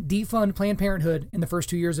didn't defund Planned Parenthood in the first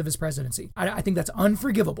 2 years of his presidency. I think that's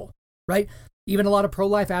unforgivable, right? Even a lot of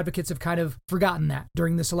pro-life advocates have kind of forgotten that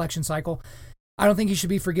during this election cycle. I don't think he should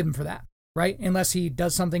be forgiven for that, right? Unless he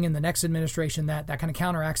does something in the next administration that kind of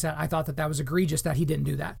counteracts that. I thought that was egregious that he didn't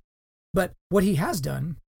do that. But what he has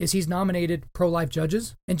done is he's nominated pro-life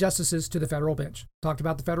judges and justices to the federal bench. Talked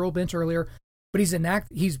about the federal bench earlier, but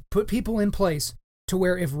he's put people in place to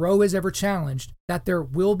where if Roe is ever challenged, that there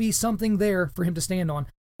will be something there for him to stand on.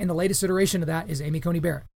 And the latest iteration of that is Amy Coney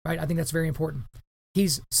Barrett, right? I think that's very important.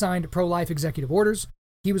 He's signed pro-life executive orders.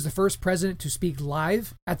 He was the first president to speak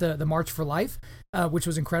live at the March for Life, which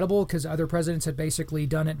was incredible because other presidents had basically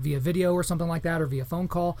done it via video or something like that or via phone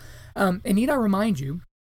call. And need I remind you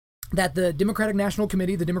that the Democratic National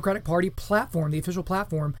Committee, the Democratic Party platform, the official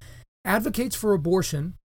platform, advocates for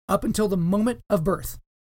abortion up until the moment of birth.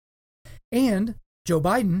 And Joe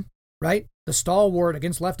Biden, right, the stalwart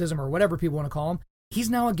against leftism or whatever people want to call him, he's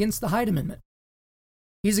now against the Hyde Amendment.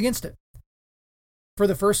 He's against it. For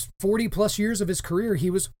the first 40 plus years of his career, he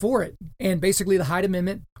was for it. And basically the Hyde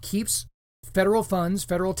Amendment keeps federal funds,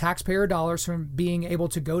 federal taxpayer dollars from being able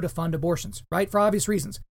to go to fund abortions, right? For obvious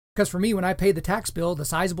reasons. Because for me, when I pay the tax bill, the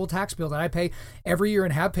sizable tax bill that I pay every year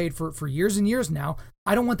and have paid for years and years now,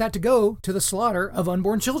 I don't want that to go to the slaughter of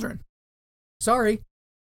unborn children. Sorry.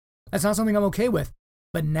 That's not something I'm okay with.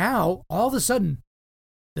 But now, all of a sudden,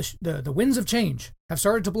 the winds of change have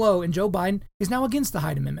started to blow, and Joe Biden is now against the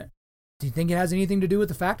Hyde Amendment. Do you think it has anything to do with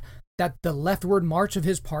the fact that the leftward march of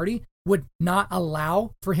his party would not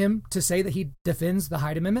allow for him to say that he defends the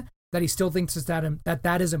Hyde Amendment, that he still thinks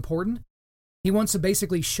that is important? He wants to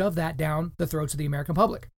basically shove that down the throats of the American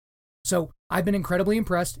public. So I've been incredibly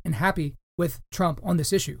impressed and happy with Trump on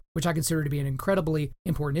this issue, which I consider to be an incredibly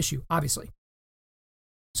important issue, obviously.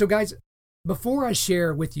 So guys, before I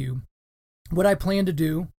share with you what I plan to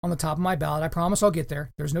do on the top of my ballot, I promise I'll get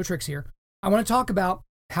there. There's no tricks here. I want to talk about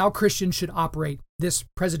how Christians should operate this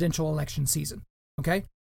presidential election season, okay?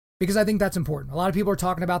 Because I think that's important. A lot of people are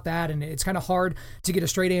talking about that, and it's kind of hard to get a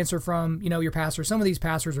straight answer from, your pastor. Some of these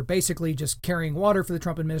pastors are basically just carrying water for the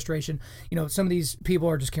Trump administration. Some of these people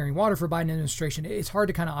are just carrying water for Biden administration. It's hard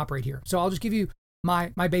to kind of operate here. So I'll just give you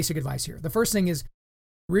my basic advice here. The first thing is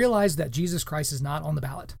realize that Jesus Christ is not on the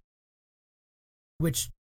ballot, which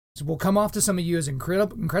will come off to some of you as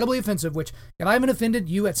incredibly offensive, which if I haven't offended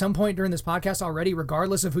you at some point during this podcast already,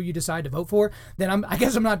 regardless of who you decide to vote for, then I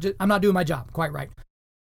guess I'm not doing my job quite right.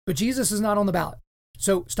 But Jesus is not on the ballot.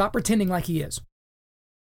 So stop pretending like he is.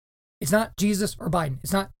 It's not Jesus or Biden.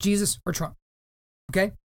 It's not Jesus or Trump.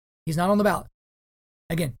 Okay? He's not on the ballot.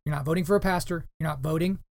 Again, you're not voting for a pastor. You're not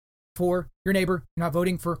voting for your neighbor. You're not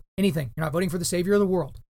voting for anything. You're not voting for the Savior of the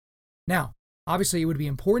world. Now, obviously, it would be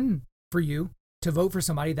important for you to vote for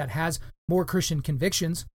somebody that has more Christian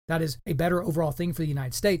convictions. That is a better overall thing for the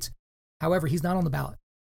United States. However, he's not on the ballot.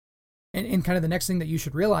 And kind of the next thing that you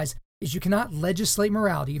should realize is you cannot legislate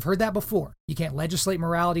morality. You've heard that before. You can't legislate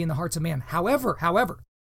morality in the hearts of man. However,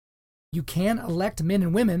 you can elect men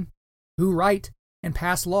and women who write and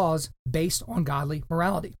pass laws based on godly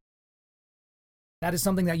morality. That is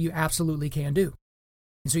something that you absolutely can do.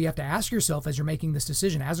 And so you have to ask yourself as you're making this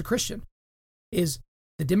decision as a Christian, is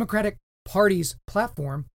the Democratic Party's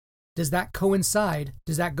platform, does that coincide?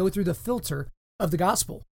 Does that go through the filter of the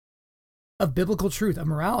gospel, of biblical truth, of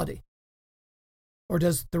morality? Or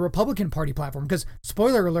does the Republican Party platform? Because,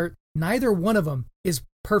 spoiler alert, neither one of them is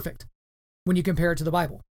perfect when you compare it to the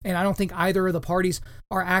Bible. And I don't think either of the parties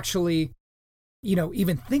are actually,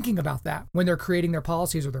 even thinking about that when they're creating their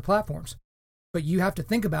policies or their platforms. But you have to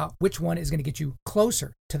think about which one is going to get you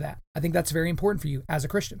closer to that. I think that's very important for you as a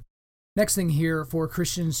Christian. Next thing here for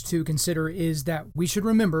Christians to consider is that we should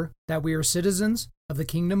remember that we are citizens of the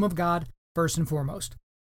kingdom of God first and foremost,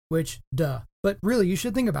 which, duh. But really, you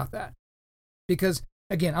should think about that. Because,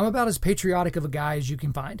 again, I'm about as patriotic of a guy as you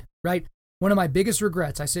can find, right? One of my biggest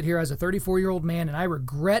regrets, I sit here as a 34-year-old man, and I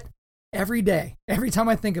regret every day, every time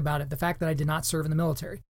I think about it, the fact that I did not serve in the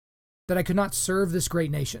military, that I could not serve this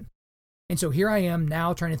great nation. And so here I am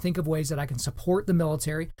now trying to think of ways that I can support the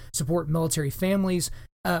military, support military families,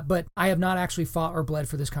 but I have not actually fought or bled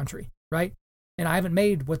for this country, right? And I haven't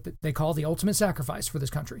made what they call the ultimate sacrifice for this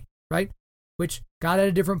country, right? Which God had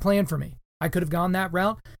a different plan for me. I could have gone that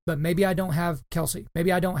route, but maybe I don't have Kelsey.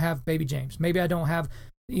 Maybe I don't have baby James. Maybe I don't have,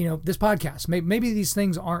 this podcast. Maybe these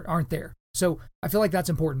things aren't there. So I feel like that's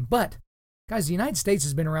important. But guys, the United States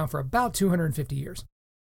has been around for about 250 years,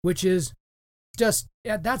 which is just,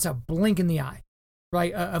 that's a blink in the eye,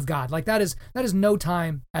 right, of God. Like that is no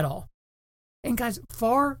time at all. And guys,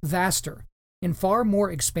 far vaster and far more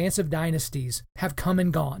expansive dynasties have come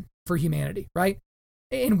and gone for humanity, right?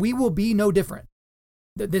 And we will be no different.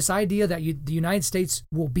 This idea that the United States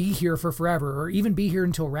will be here for forever or even be here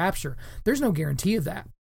until rapture, there's no guarantee of that.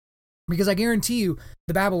 Because I guarantee you,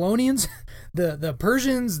 the Babylonians, the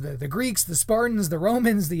Persians, the Greeks, the Spartans, the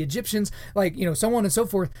Romans, the Egyptians, so on and so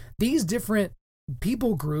forth, these different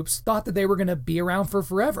people groups thought that they were going to be around for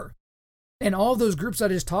forever. And all of those groups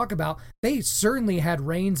that I just talked about, they certainly had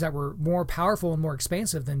reigns that were more powerful and more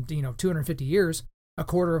expansive than, 250 years, a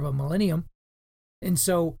quarter of a millennium. And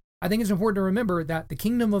so I think it's important to remember that the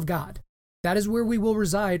kingdom of God, that is where we will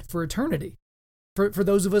reside for eternity. For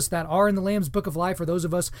those of us that are in the Lamb's Book of Life, for those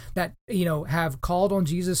of us that, have called on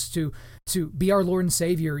Jesus to be our Lord and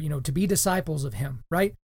Savior, to be disciples of him,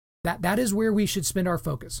 right? That is where we should spend our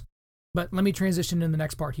focus. But let me transition in the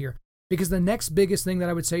next part here, because the next biggest thing that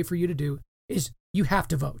I would say for you to do is you have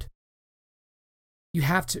to vote. You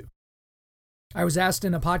have to. I was asked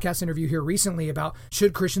in a podcast interview here recently about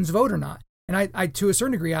should Christians vote or not? And I to a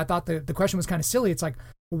certain degree, I thought the question was kind of silly. It's like,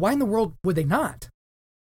 why in the world would they not?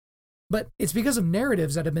 But it's because of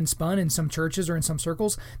narratives that have been spun in some churches or in some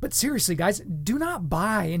circles. But seriously, guys, do not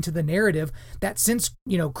buy into the narrative that since,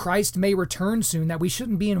 Christ may return soon, that we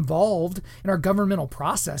shouldn't be involved in our governmental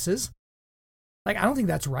processes. I don't think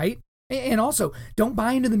that's right. And also, don't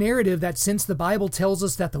buy into the narrative that since the Bible tells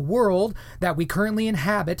us that the world that we currently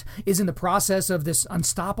inhabit is in the process of this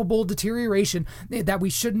unstoppable deterioration, that we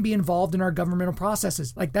shouldn't be involved in our governmental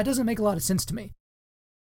processes. That doesn't make a lot of sense to me.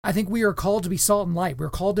 I think we are called to be salt and light. We're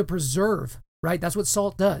called to preserve, right? That's what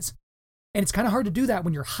salt does. And it's kind of hard to do that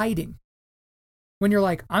when you're hiding. When you're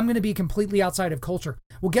like, I'm going to be completely outside of culture.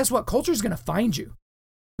 Well, guess what? Culture is going to find you.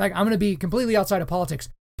 I'm going to be completely outside of politics.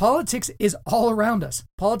 Politics is all around us.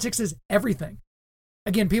 Politics is everything.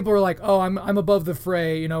 Again, people are like, oh, I'm above the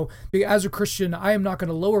fray. As a Christian, I am not going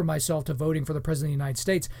to lower myself to voting for the President of the United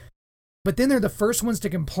States. But then they're the first ones to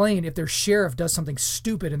complain if their sheriff does something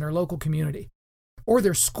stupid in their local community. Or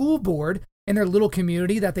their school board in their little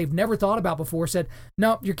community that they've never thought about before said,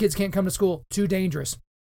 no, your kids can't come to school, too dangerous.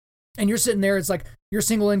 And you're sitting there, it's like you're a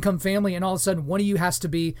single income family, and all of a sudden one of you has to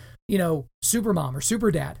be, super mom or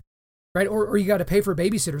super dad, right? Or you got to pay for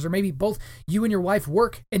babysitters, or maybe both you and your wife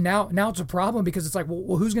work, and now it's a problem because it's like,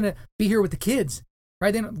 well, who's going to be here with the kids,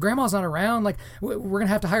 right? Then grandma's not around, we're going to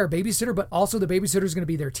have to hire a babysitter, but also the babysitter is going to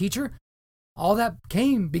be their teacher. All that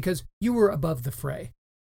came because you were above the fray.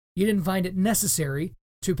 You didn't find it necessary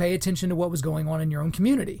to pay attention to what was going on in your own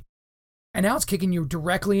community. And now it's kicking you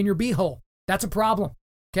directly in your beehole. That's a problem,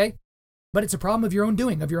 okay? But it's a problem of your own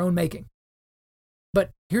doing, of your own making. But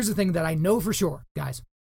here's the thing that I know for sure, guys,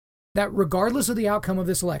 that regardless of the outcome of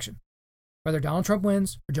this election, whether Donald Trump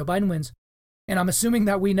wins or Joe Biden wins, and I'm assuming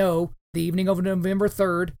that we know the evening of November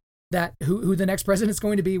 3rd that who the next president is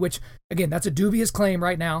going to be, which, again, that's a dubious claim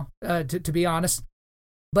right now, to be honest.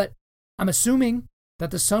 But I'm assuming that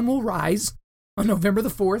the sun will rise on November the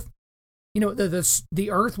 4th. The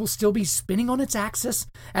earth will still be spinning on its axis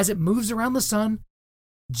as it moves around the sun.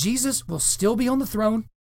 Jesus will still be on the throne.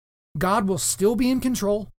 God will still be in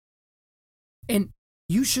control. And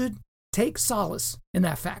you should take solace in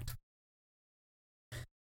that fact.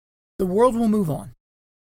 The world will move on.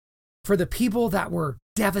 For the people that were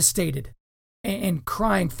devastated and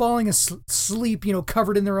crying, falling asleep,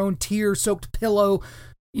 covered in their own tear-soaked pillow,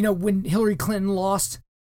 when Hillary Clinton lost,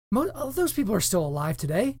 most of those people are still alive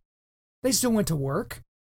today. They still went to work.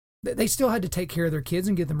 They still had to take care of their kids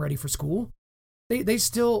and get them ready for school. They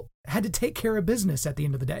still had to take care of business at the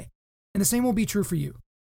end of the day. And the same will be true for you.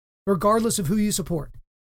 Regardless of who you support,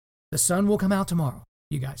 the sun will come out tomorrow,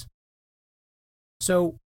 you guys.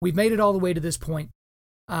 So we've made it all the way to this point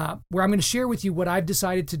where I'm going to share with you what I've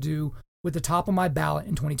decided to do with the top of my ballot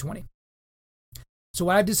in 2020. So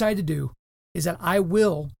what I've decided to do is that I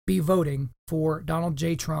will be voting for Donald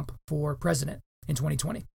J. Trump for president in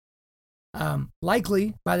 2020.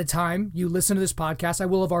 Likely, by the time you listen to this podcast, I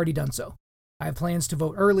will have already done so. I have plans to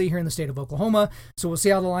vote early here in the state of Oklahoma, so we'll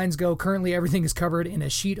see how the lines go. Currently, everything is covered in a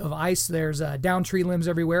sheet of ice. There's down tree limbs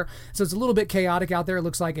everywhere, so it's a little bit chaotic out there. It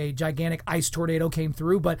looks like a gigantic ice tornado came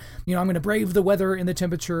through, but I'm going to brave the weather and the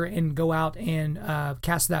temperature and go out and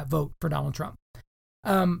cast that vote for Donald Trump.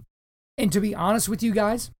 And to be honest with you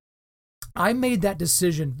guys, I made that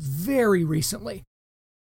decision very recently.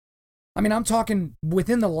 I'm talking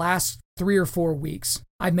within the last 3 or 4 weeks,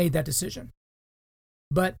 I've made that decision.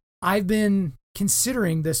 But I've been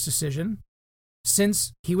considering this decision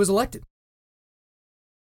since he was elected.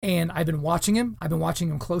 And I've been watching him. I've been watching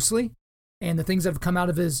him closely and the things that have come out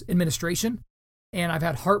of his administration. And I've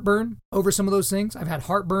had heartburn over some of those things. I've had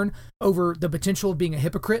heartburn over the potential of being a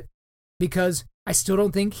hypocrite because I still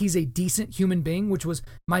don't think he's a decent human being, which was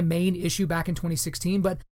my main issue back in 2016.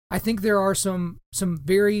 But I think there are some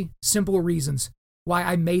very simple reasons why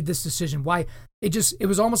I made this decision, why it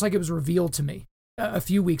was almost like it was revealed to me a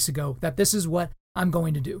few weeks ago that this is what I'm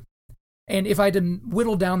going to do. And if I had to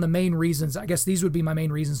whittle down the main reasons, I guess these would be my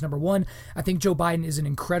main reasons. Number one, I think Joe Biden is an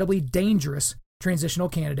incredibly dangerous transitional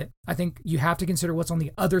candidate. I think you have to consider what's on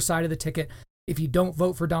the other side of the ticket. If you don't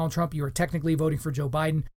vote for Donald Trump, you are technically voting for Joe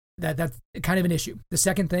Biden. That's kind of an issue. The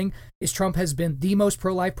second thing is Trump has been the most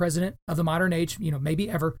pro-life president of the modern age, maybe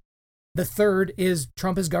ever. The third is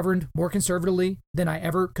Trump has governed more conservatively than I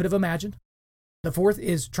ever could have imagined. The fourth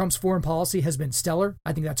is Trump's foreign policy has been stellar.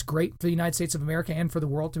 I think that's great for the United States of America and for the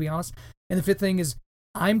world, to be honest. And the fifth thing is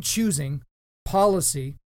I'm choosing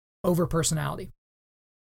policy over personality.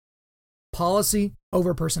 Policy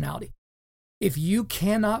over personality. If you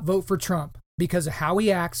cannot vote for Trump because of how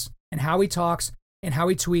he acts and how he talks and how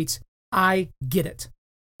he tweets, I get it.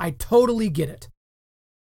 I totally get it.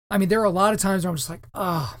 I mean, there are a lot of times where I'm just like,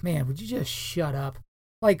 oh man, would you just shut up?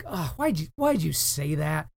 Like, oh, why'd you say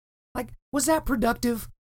that? Like, was that productive?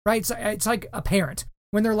 Right? It's like a parent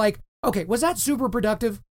when they're like, okay, was that super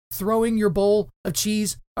productive? Throwing your bowl of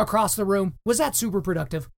cheese across the room. Was that super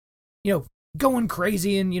productive? Going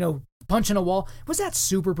crazy and, punching a wall. Was that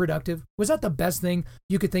super productive? Was that the best thing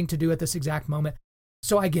you could think to do at this exact moment?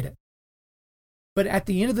 So I get it. But at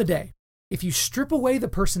the end of the day, if you strip away the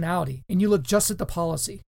personality and you look just at the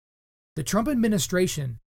policy, the Trump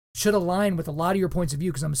administration should align with a lot of your points of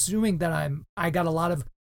view, because I'm assuming that I got a lot of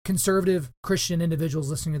conservative Christian individuals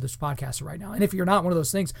listening to this podcast right now. And if you're not one of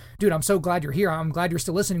those things, dude, I'm so glad you're here. I'm glad you're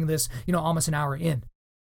still listening to this, almost an hour in.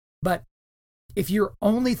 But if you're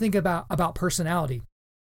only thinking about personality,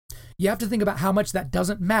 you have to think about how much that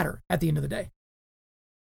doesn't matter at the end of the day.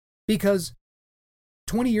 Because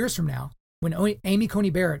 20 years from now, when Amy Coney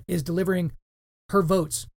Barrett is delivering her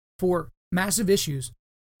votes for massive issues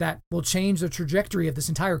that will change the trajectory of this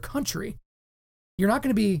entire country, you're not going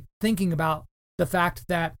to be thinking about the fact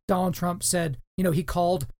that Donald Trump said, he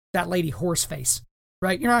called that lady horseface,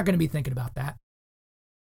 right? You're not going to be thinking about that.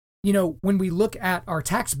 When we look at our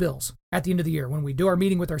tax bills at the end of the year, when we do our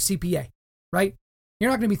meeting with our CPA, right? You're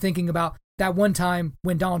not going to be thinking about that one time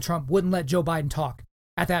when Donald Trump wouldn't let Joe Biden talk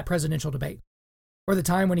at that presidential debate, or the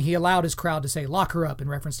time when he allowed his crowd to say, lock her up in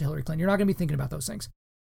reference to Hillary Clinton. You're not going to be thinking about those things.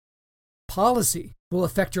 Policy will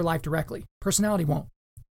affect your life directly. Personality won't.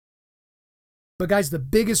 But guys, the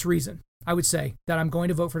biggest reason I would say that I'm going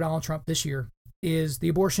to vote for Donald Trump this year is the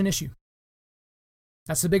abortion issue.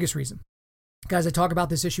 That's the biggest reason. Guys, I talk about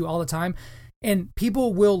this issue all the time, and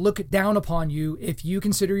people will look down upon you if you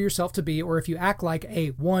consider yourself to be, or if you act like a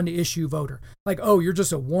one-issue voter. Like, oh, you're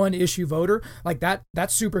just a one-issue voter? Like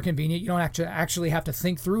that's super convenient. You don't actually have to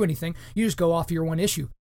think through anything. You just go off your one issue.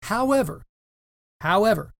 However,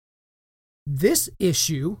 this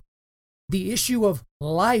issue, the issue of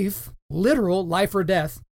life, literal life or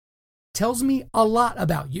death, tells me a lot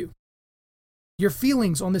about you. Your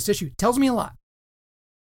feelings on this issue tells me a lot.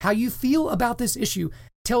 How you feel about this issue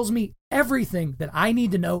tells me everything that I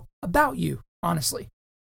need to know about you, honestly.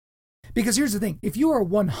 Because here's the thing, if you are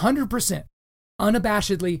 100%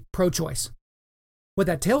 unabashedly pro-choice, what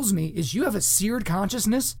that tells me is you have a seared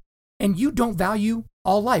consciousness and you don't value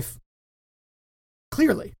all life.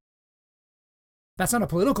 Clearly. That's not a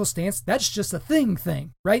political stance, that's just a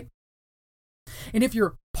thing, right? And if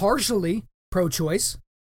you're partially pro-choice,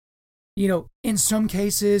 in some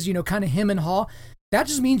cases, kind of hem and haw, that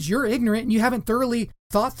just means you're ignorant and you haven't thoroughly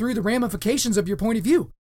thought through the ramifications of your point of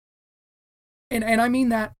view. And I mean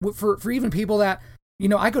that for even people that,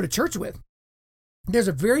 I go to church with. There's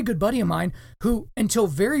a very good buddy of mine who, until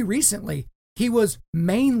very recently, he was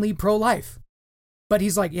mainly pro-life. But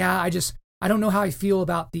he's like, yeah, I don't know how I feel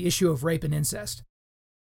about the issue of rape and incest.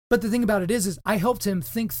 But the thing about it is I helped him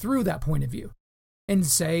think through that point of view and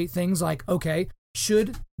say things like, okay,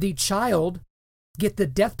 should the child get the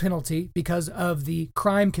death penalty because of the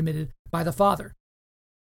crime committed by the father?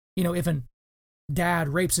 If a dad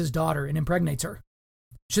rapes his daughter and impregnates her,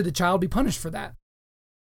 should the child be punished for that?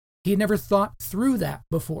 He had never thought through that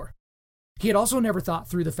before. He had also never thought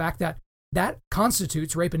through the fact that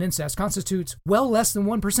constitutes, rape and incest, constitutes well less than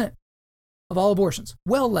 1% of all abortions.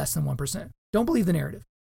 Well less than 1%. Don't believe the narrative.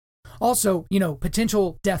 Also,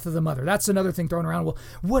 potential death of the mother. That's another thing thrown around. Well,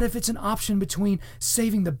 what if it's an option between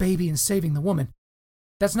saving the baby and saving the woman?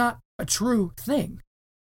 That's not a true thing.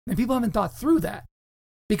 And people haven't thought through that.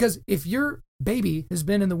 Because if your baby has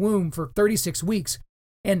been in the womb for 36 weeks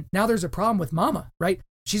and now there's a problem with mama, right?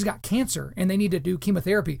 She's got cancer and they need to do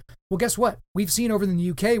chemotherapy. Well, guess what? We've seen over in the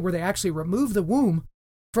UK where they actually removed the womb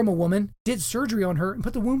from a woman, did surgery on her and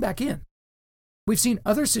put the womb back in. We've seen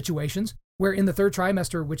other situations where in the third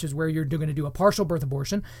trimester, which is where you're going to do a partial birth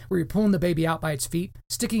abortion, where you're pulling the baby out by its feet,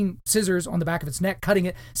 sticking scissors on the back of its neck, cutting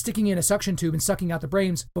it, sticking in a suction tube and sucking out the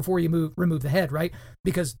brains before you remove the head, right?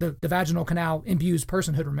 Because the vaginal canal imbues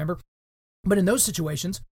personhood, remember? But in those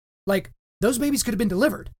situations, like, those babies could have been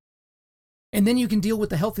delivered. And then you can deal with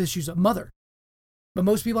the health issues of mother. But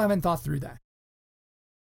most people haven't thought through that.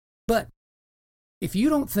 But if you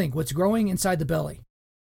don't think what's growing inside the belly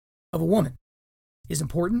of a woman is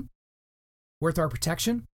important, worth our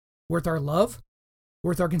protection, worth our love,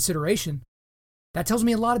 worth our consideration, that tells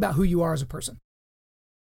me a lot about who you are as a person.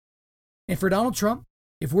 And for Donald Trump,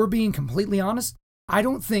 if we're being completely honest, I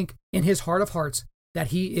don't think in his heart of hearts that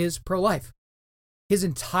he is pro-life. His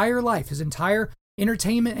entire life, his entire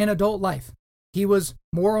entertainment and adult life, he was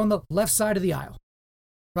more on the left side of the aisle,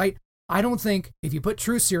 right? I don't think if you put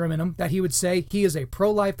truth serum in him that he would say he is a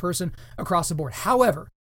pro-life person across the board. However,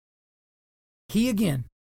 he again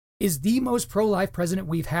is the most pro-life president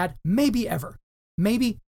we've had, maybe ever.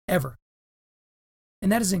 Maybe ever.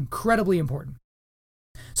 And that is incredibly important.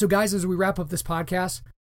 So guys, as we wrap up this podcast,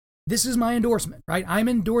 this is my endorsement, right? I'm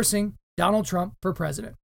endorsing Donald Trump for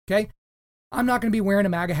president, okay? I'm not going to be wearing a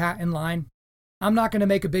MAGA hat in line. I'm not going to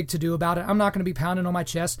make a big to-do about it. I'm not going to be pounding on my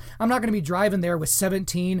chest. I'm not going to be driving there with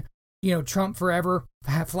 17, Trump forever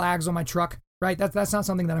flags on my truck, right? That's not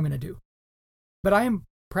something that I'm going to do. But I am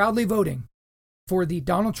proudly voting for the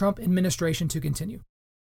Donald Trump administration to continue,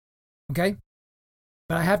 okay?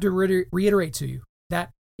 But I have to reiterate to you that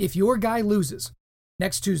if your guy loses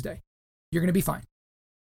next Tuesday, you're going to be fine.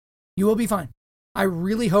 You will be fine. I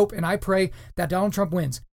really hope and I pray that Donald Trump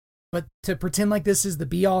wins. But to pretend like this is the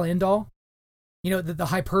be-all, end-all, the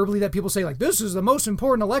hyperbole that people say, like, this is the most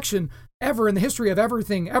important election ever in the history of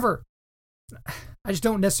everything ever. I just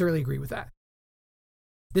don't necessarily agree with that.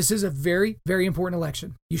 This is a very, very important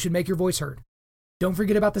election. You should make your voice heard. Don't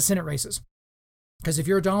forget about the Senate races. Because if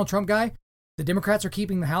you're a Donald Trump guy, the Democrats are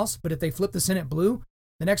keeping the House, but if they flip the Senate blue,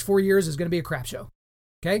 the next 4 years is going to be a crap show.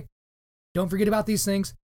 Okay? Don't forget about these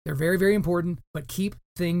things. They're very, very important, but keep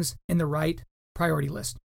things in the right priority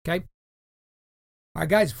list. Okay? All right,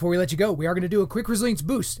 guys, before we let you go, we are going to do a quick resilience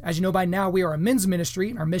boost. As you know by now, we are a men's ministry,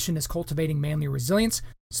 and our mission is cultivating manly resilience.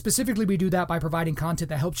 Specifically, we do that by providing content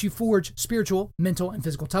that helps you forge spiritual, mental, and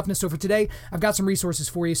physical toughness. So for today, I've got some resources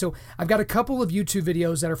for you. So I've got a couple of YouTube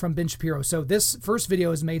videos that are from Ben Shapiro. So this first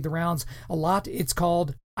video has made the rounds a lot. It's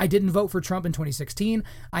called I Didn't Vote for Trump in 2016.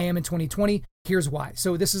 I Am in 2020. Here's why.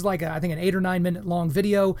 So this is like I think an 8 or 9 minute long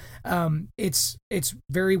video. It's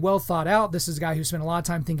very well thought out. This is a guy who spent a lot of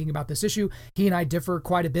time thinking about this issue. He and I differ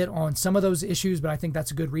quite a bit on some of those issues, but I think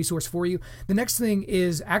that's a good resource for you. The next thing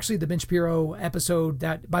is actually the Ben Shapiro episode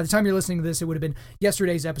that by the time you're listening to this, it would have been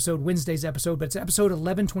yesterday's episode, Wednesday's episode, but it's episode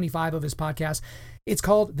 1125 of his podcast. It's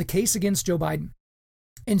called The Case Against Joe Biden.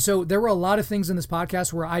 And so there were a lot of things in this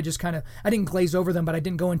podcast where I just I didn't glaze over them, but I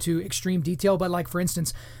didn't go into extreme detail. But like, for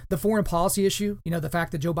instance, the foreign policy issue, the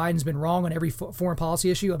fact that Joe Biden's been wrong on every foreign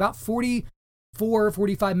policy issue, about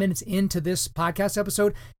 45 minutes into this podcast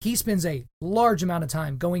episode, he spends a large amount of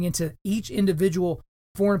time going into each individual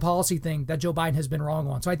foreign policy thing that Joe Biden has been wrong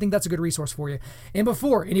on. So I think that's a good resource for you. And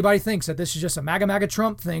before anybody thinks that this is just a MAGA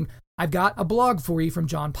Trump thing, I've got a blog for you from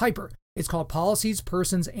John Piper. It's called Policies,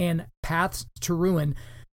 Persons, and Paths to Ruin.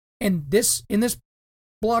 And in this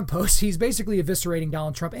blog post, he's basically eviscerating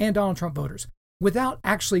Donald Trump and Donald Trump voters without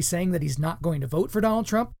actually saying that he's not going to vote for Donald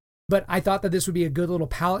Trump. But I thought that this would be a good little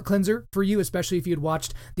palate cleanser for you, especially if you had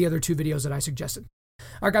watched the other 2 videos that I suggested.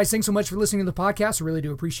 All right, guys, thanks so much for listening to the podcast. I really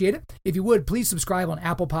do appreciate it. If you would, please subscribe on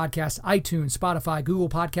Apple Podcasts, iTunes, Spotify, Google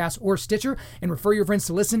Podcasts, or Stitcher, and refer your friends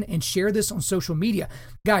to listen and share this on social media.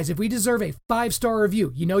 Guys, if we deserve a 5-star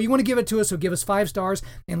review, you want to give it to us, so give us 5 stars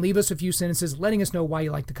and leave us a few sentences letting us know why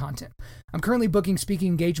you like the content. I'm currently booking speaking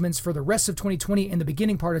engagements for the rest of 2020 and the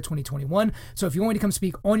beginning part of 2021. So if you want me to come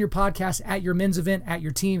speak on your podcast, at your men's event, at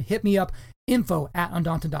your team, hit me up,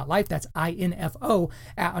 info@undaunted.life. That's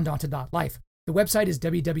info@undaunted.life. The website is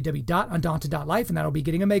www.undaunted.life, and that'll be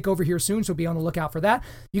getting a makeover here soon, so be on the lookout for that.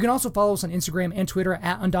 You can also follow us on Instagram and Twitter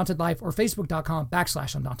 @UndauntedLife or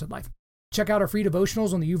Facebook.com/UndauntedLife. Check out our free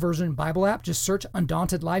devotionals on the YouVersion Bible app. Just search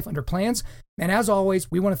Undaunted Life under plans. And as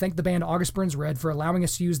always, we want to thank the band August Burns Red for allowing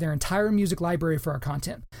us to use their entire music library for our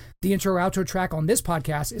content. The intro-outro track on this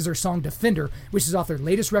podcast is their song Defender, which is off their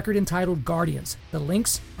latest record entitled Guardians. The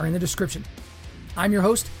links are in the description. I'm your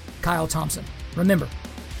host, Kyle Thompson. Remember,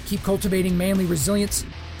 keep cultivating manly resilience,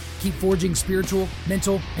 keep forging spiritual,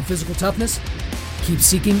 mental, and physical toughness, keep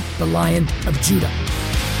seeking the Lion of Judah.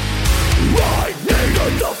 Ride!